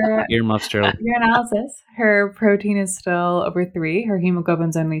 Her Earmuffs, Gerald. urinalysis, her protein is still over 3. Her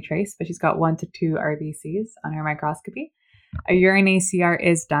hemoglobin's only trace, but she's got 1 to 2 RBCs on her microscopy. A urine ACR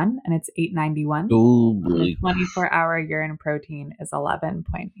is done, and it's 891. Oh, And boy. the 24-hour urine protein is 11.8.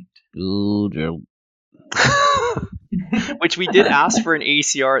 Oh, Gerald. Which we did ask for an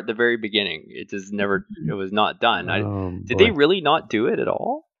ACR at the very beginning. It was not done. Did they really not do it at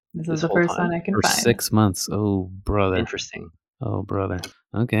all? This This is the whole first time? one I can For find. 6 months. Oh, brother. Interesting. Oh, brother.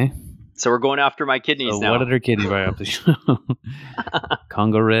 Okay. So we're going after my kidneys So now. what did her kidney biopsy show?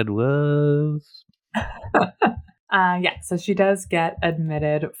 Congo Red was... So she does get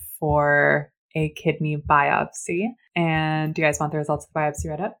admitted for a kidney biopsy. And do you guys want the results of the biopsy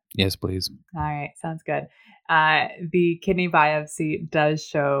read up? Yes, please. All right, sounds good. The kidney biopsy does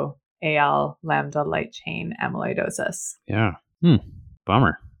show AL lambda light chain amyloidosis. Yeah.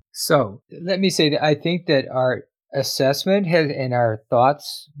 Bummer. So let me say that I think that our assessment and our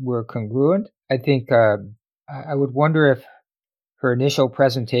thoughts were congruent. I think I would wonder if her initial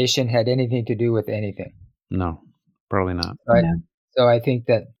presentation had anything to do with anything. No, probably not. Right. No. So I think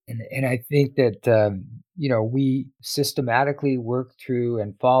that, and I think that, we systematically worked through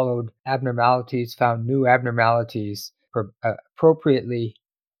and followed abnormalities, found new abnormalities appropriately,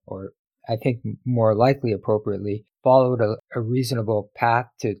 or I think more likely appropriately, followed a reasonable path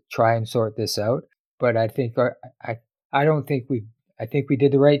to try and sort this out. But I think I think we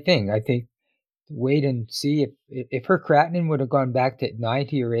did the right thing. I think wait and see if her creatinine would have gone back to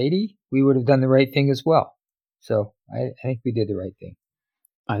 90 or 80, we would have done the right thing as well. So I think we did the right thing.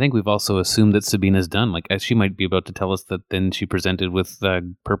 I think we've also assumed that Sabina's done. Like, she might be about to tell us that then she presented with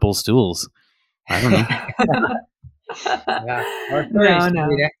purple stools. I don't know.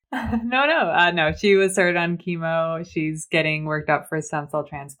 No. She was started on chemo. She's getting worked up for stem cell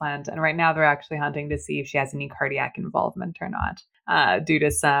transplant. And right now they're actually hunting to see if she has any cardiac involvement or not, due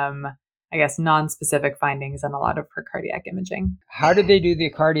to some, I guess, non-specific findings on a lot of her cardiac imaging. How did they do the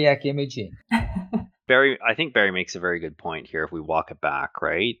cardiac imaging? I think Barry makes a very good point here if we walk it back,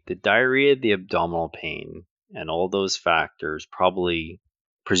 right? The diarrhea, the abdominal pain, and all those factors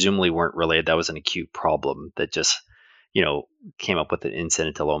presumably weren't related. That was an acute problem that just, came up with an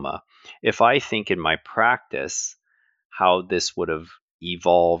incidentalloma. If I think in my practice how this would have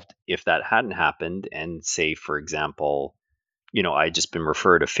evolved if that hadn't happened, and say, for example, I'd just been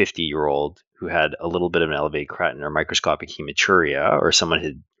referred a 50-year-old who had a little bit of an elevated creatinine or microscopic hematuria, or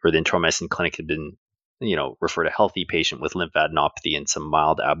or the internal medicine clinic had been, referred a healthy patient with lymphadenopathy and some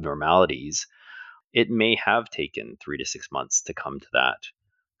mild abnormalities, it may have taken 3 to 6 months to come to that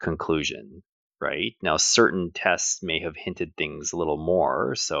conclusion, right? Now, certain tests may have hinted things a little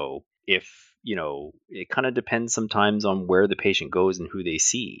more. So if, it kind of depends sometimes on where the patient goes and who they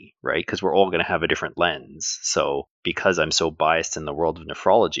see, right? Because we're all going to have a different lens. So because I'm so biased in the world of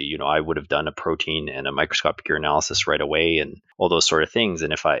nephrology, I would have done a protein and a microscopic urinalysis right away and all those sort of things.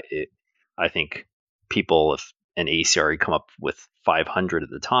 And I think people, if an ACR had come up with 500 at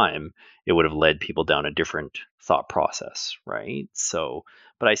the time, it would have led people down a different thought process, right? So,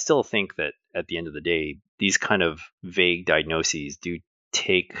 but I still think that at the end of the day, these kind of vague diagnoses do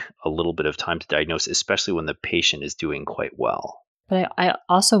take a little bit of time to diagnose, especially when the patient is doing quite well. But I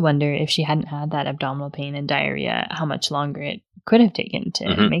also wonder if she hadn't had that abdominal pain and diarrhea, how much longer it could have taken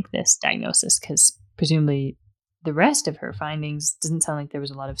to make this diagnosis, because presumably the rest of her findings doesn't sound like there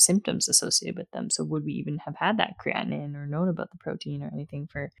was a lot of symptoms associated with them. So would we even have had that creatinine or known about the protein or anything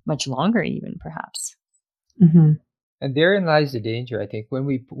for much longer even, perhaps? Mm-hmm. And therein lies the danger, I think, when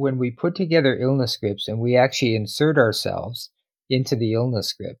we put together illness scripts and we actually insert ourselves into the illness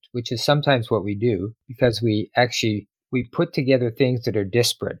script, which is sometimes what we do, because we put together things that are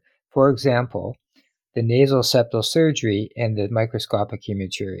disparate. For example, the nasal septal surgery and the microscopic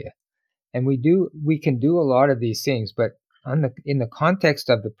hematuria. And we can do a lot of these things, but in the context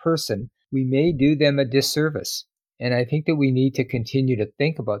of the person, we may do them a disservice. And I think that we need to continue to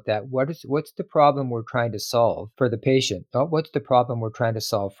think about that. What's the problem we're trying to solve for the patient? Not what's the problem we're trying to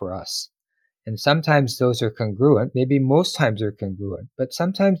solve for us. And sometimes those are congruent. Maybe most times they're congruent, but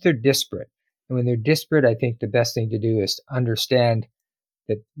sometimes they're disparate. And when they're disparate, I think the best thing to do is to understand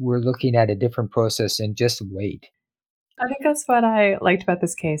that we're looking at a different process and just wait. I think that's what I liked about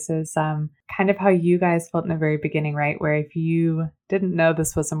this case is kind of how you guys felt in the very beginning, right? Where if you didn't know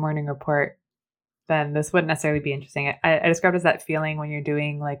this was a morning report, then this wouldn't necessarily be interesting. I described it as that feeling when you're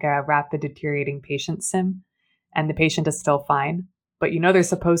doing like a rapid deteriorating patient sim and the patient is still fine, but you know they're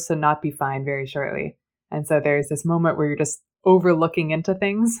supposed to not be fine very shortly. And so there's this moment where you're just overlooking into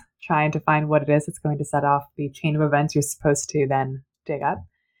things, trying to find what it is that's going to set off the chain of events you're supposed to then dig up.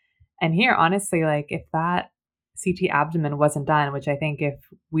 And here, honestly, like if that CT abdomen wasn't done, which I think if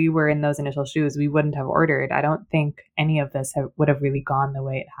we were in those initial shoes, we wouldn't have ordered. I don't think any of this would have really gone the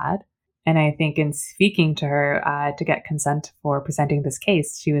way it had. And I think in speaking to her to get consent for presenting this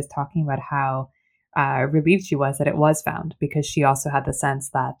case, she was talking about how relieved she was that it was found, because she also had the sense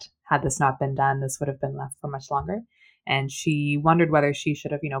that had this not been done, this would have been left for much longer. And she wondered whether she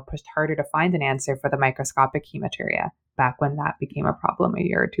should have, pushed harder to find an answer for the microscopic hematuria back when that became a problem a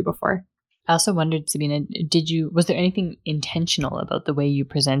year or two before. I also wondered, Sabina, was there anything intentional about the way you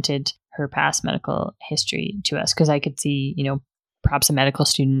presented her past medical history to us? Because I could see, perhaps a medical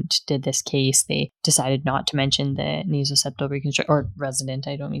student did this case. They decided not to mention the nasoseptal reconstruction, or resident.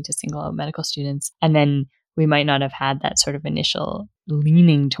 I don't mean to single out medical students. And then we might not have had that sort of initial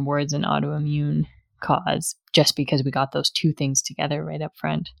leaning towards an autoimmune cause just because we got those two things together right up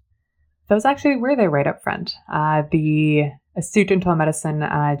front. Those actually were there right up front. The astute internal medicine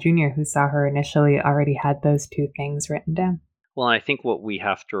junior who saw her initially already had those two things written down. Well, I think what we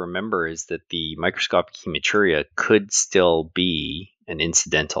have to remember is that the microscopic hematuria could still be an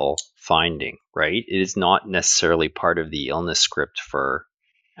incidental finding, right? It is not necessarily part of the illness script for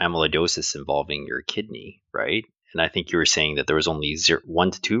amyloidosis involving your kidney, right? And I think you were saying that there was only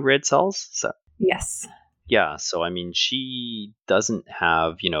 1 to 2 red cells. So, yes. Yeah. So, I mean, she doesn't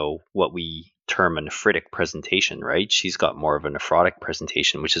have, what we term a nephritic presentation, right? She's got more of a nephrotic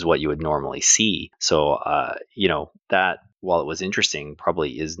presentation, which is what you would normally see. So, that, while it was interesting,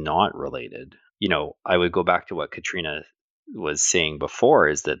 probably is not related. I would go back to what Katrina was saying before,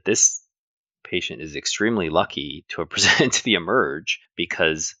 is that this patient is extremely lucky to have presented to the eMERGE,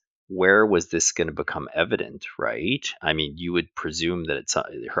 because where was this going to become evident, right? I mean, you would presume that it's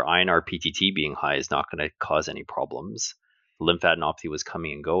her INR PTT being high is not going to cause any problems. Lymphadenopathy was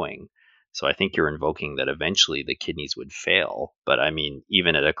coming and going. So I think you're invoking that eventually the kidneys would fail. But I mean,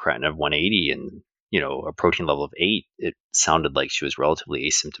 even at a creatinine of 180 and, a protein level of 8, it sounded like she was relatively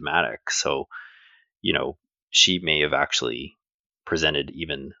asymptomatic. So, she may have actually presented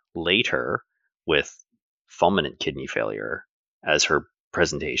even later with fulminant kidney failure as her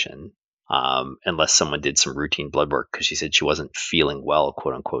presentation, unless someone did some routine blood work, because she said she wasn't feeling well,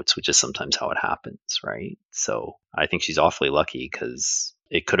 quote unquote, which is sometimes how it happens, right? So I think she's awfully lucky, because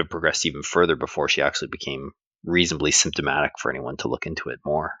it could have progressed even further before she actually became reasonably symptomatic for anyone to look into it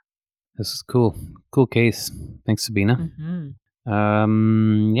more. This is cool. Cool case. Thanks, Sabina.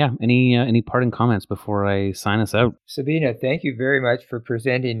 Mm-hmm. Any parting comments before I sign us out? Sabina, thank you very much for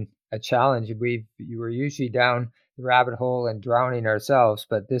presenting a challenge. You were usually down the rabbit hole and drowning ourselves,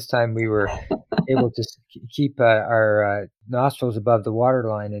 but this time we were able to keep our nostrils above the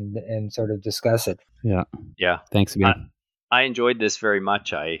waterline and sort of discuss it. Yeah. Thanks, Sabina. I enjoyed this very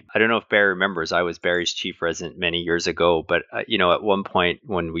much. I don't know if Barry remembers, I was Barry's chief resident many years ago, but at one point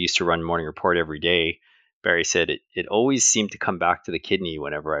when we used to run Morning Report every day, Barry said, it always seemed to come back to the kidney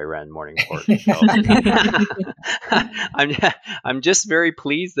whenever I ran morning report. So I'm just very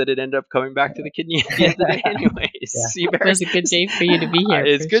pleased that it ended up coming back to the kidney at the end of the day anyways. Yeah. It was a good day for you to be here.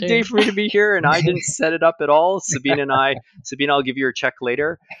 It's a good day sure. for me to be here, and I didn't set it up at all. Sabine, I'll give you your check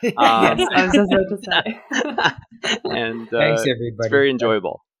later. Yes, I was just about to say. And Thanks, everybody. it's very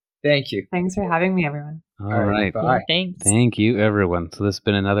enjoyable. Thank you. Thanks for having me, everyone. All right. Bye. Thanks. Thank you, everyone. So this has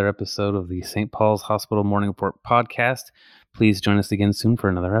been another episode of the St. Paul's Hospital Morning Report podcast. Please join us again soon for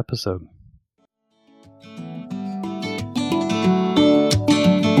another episode.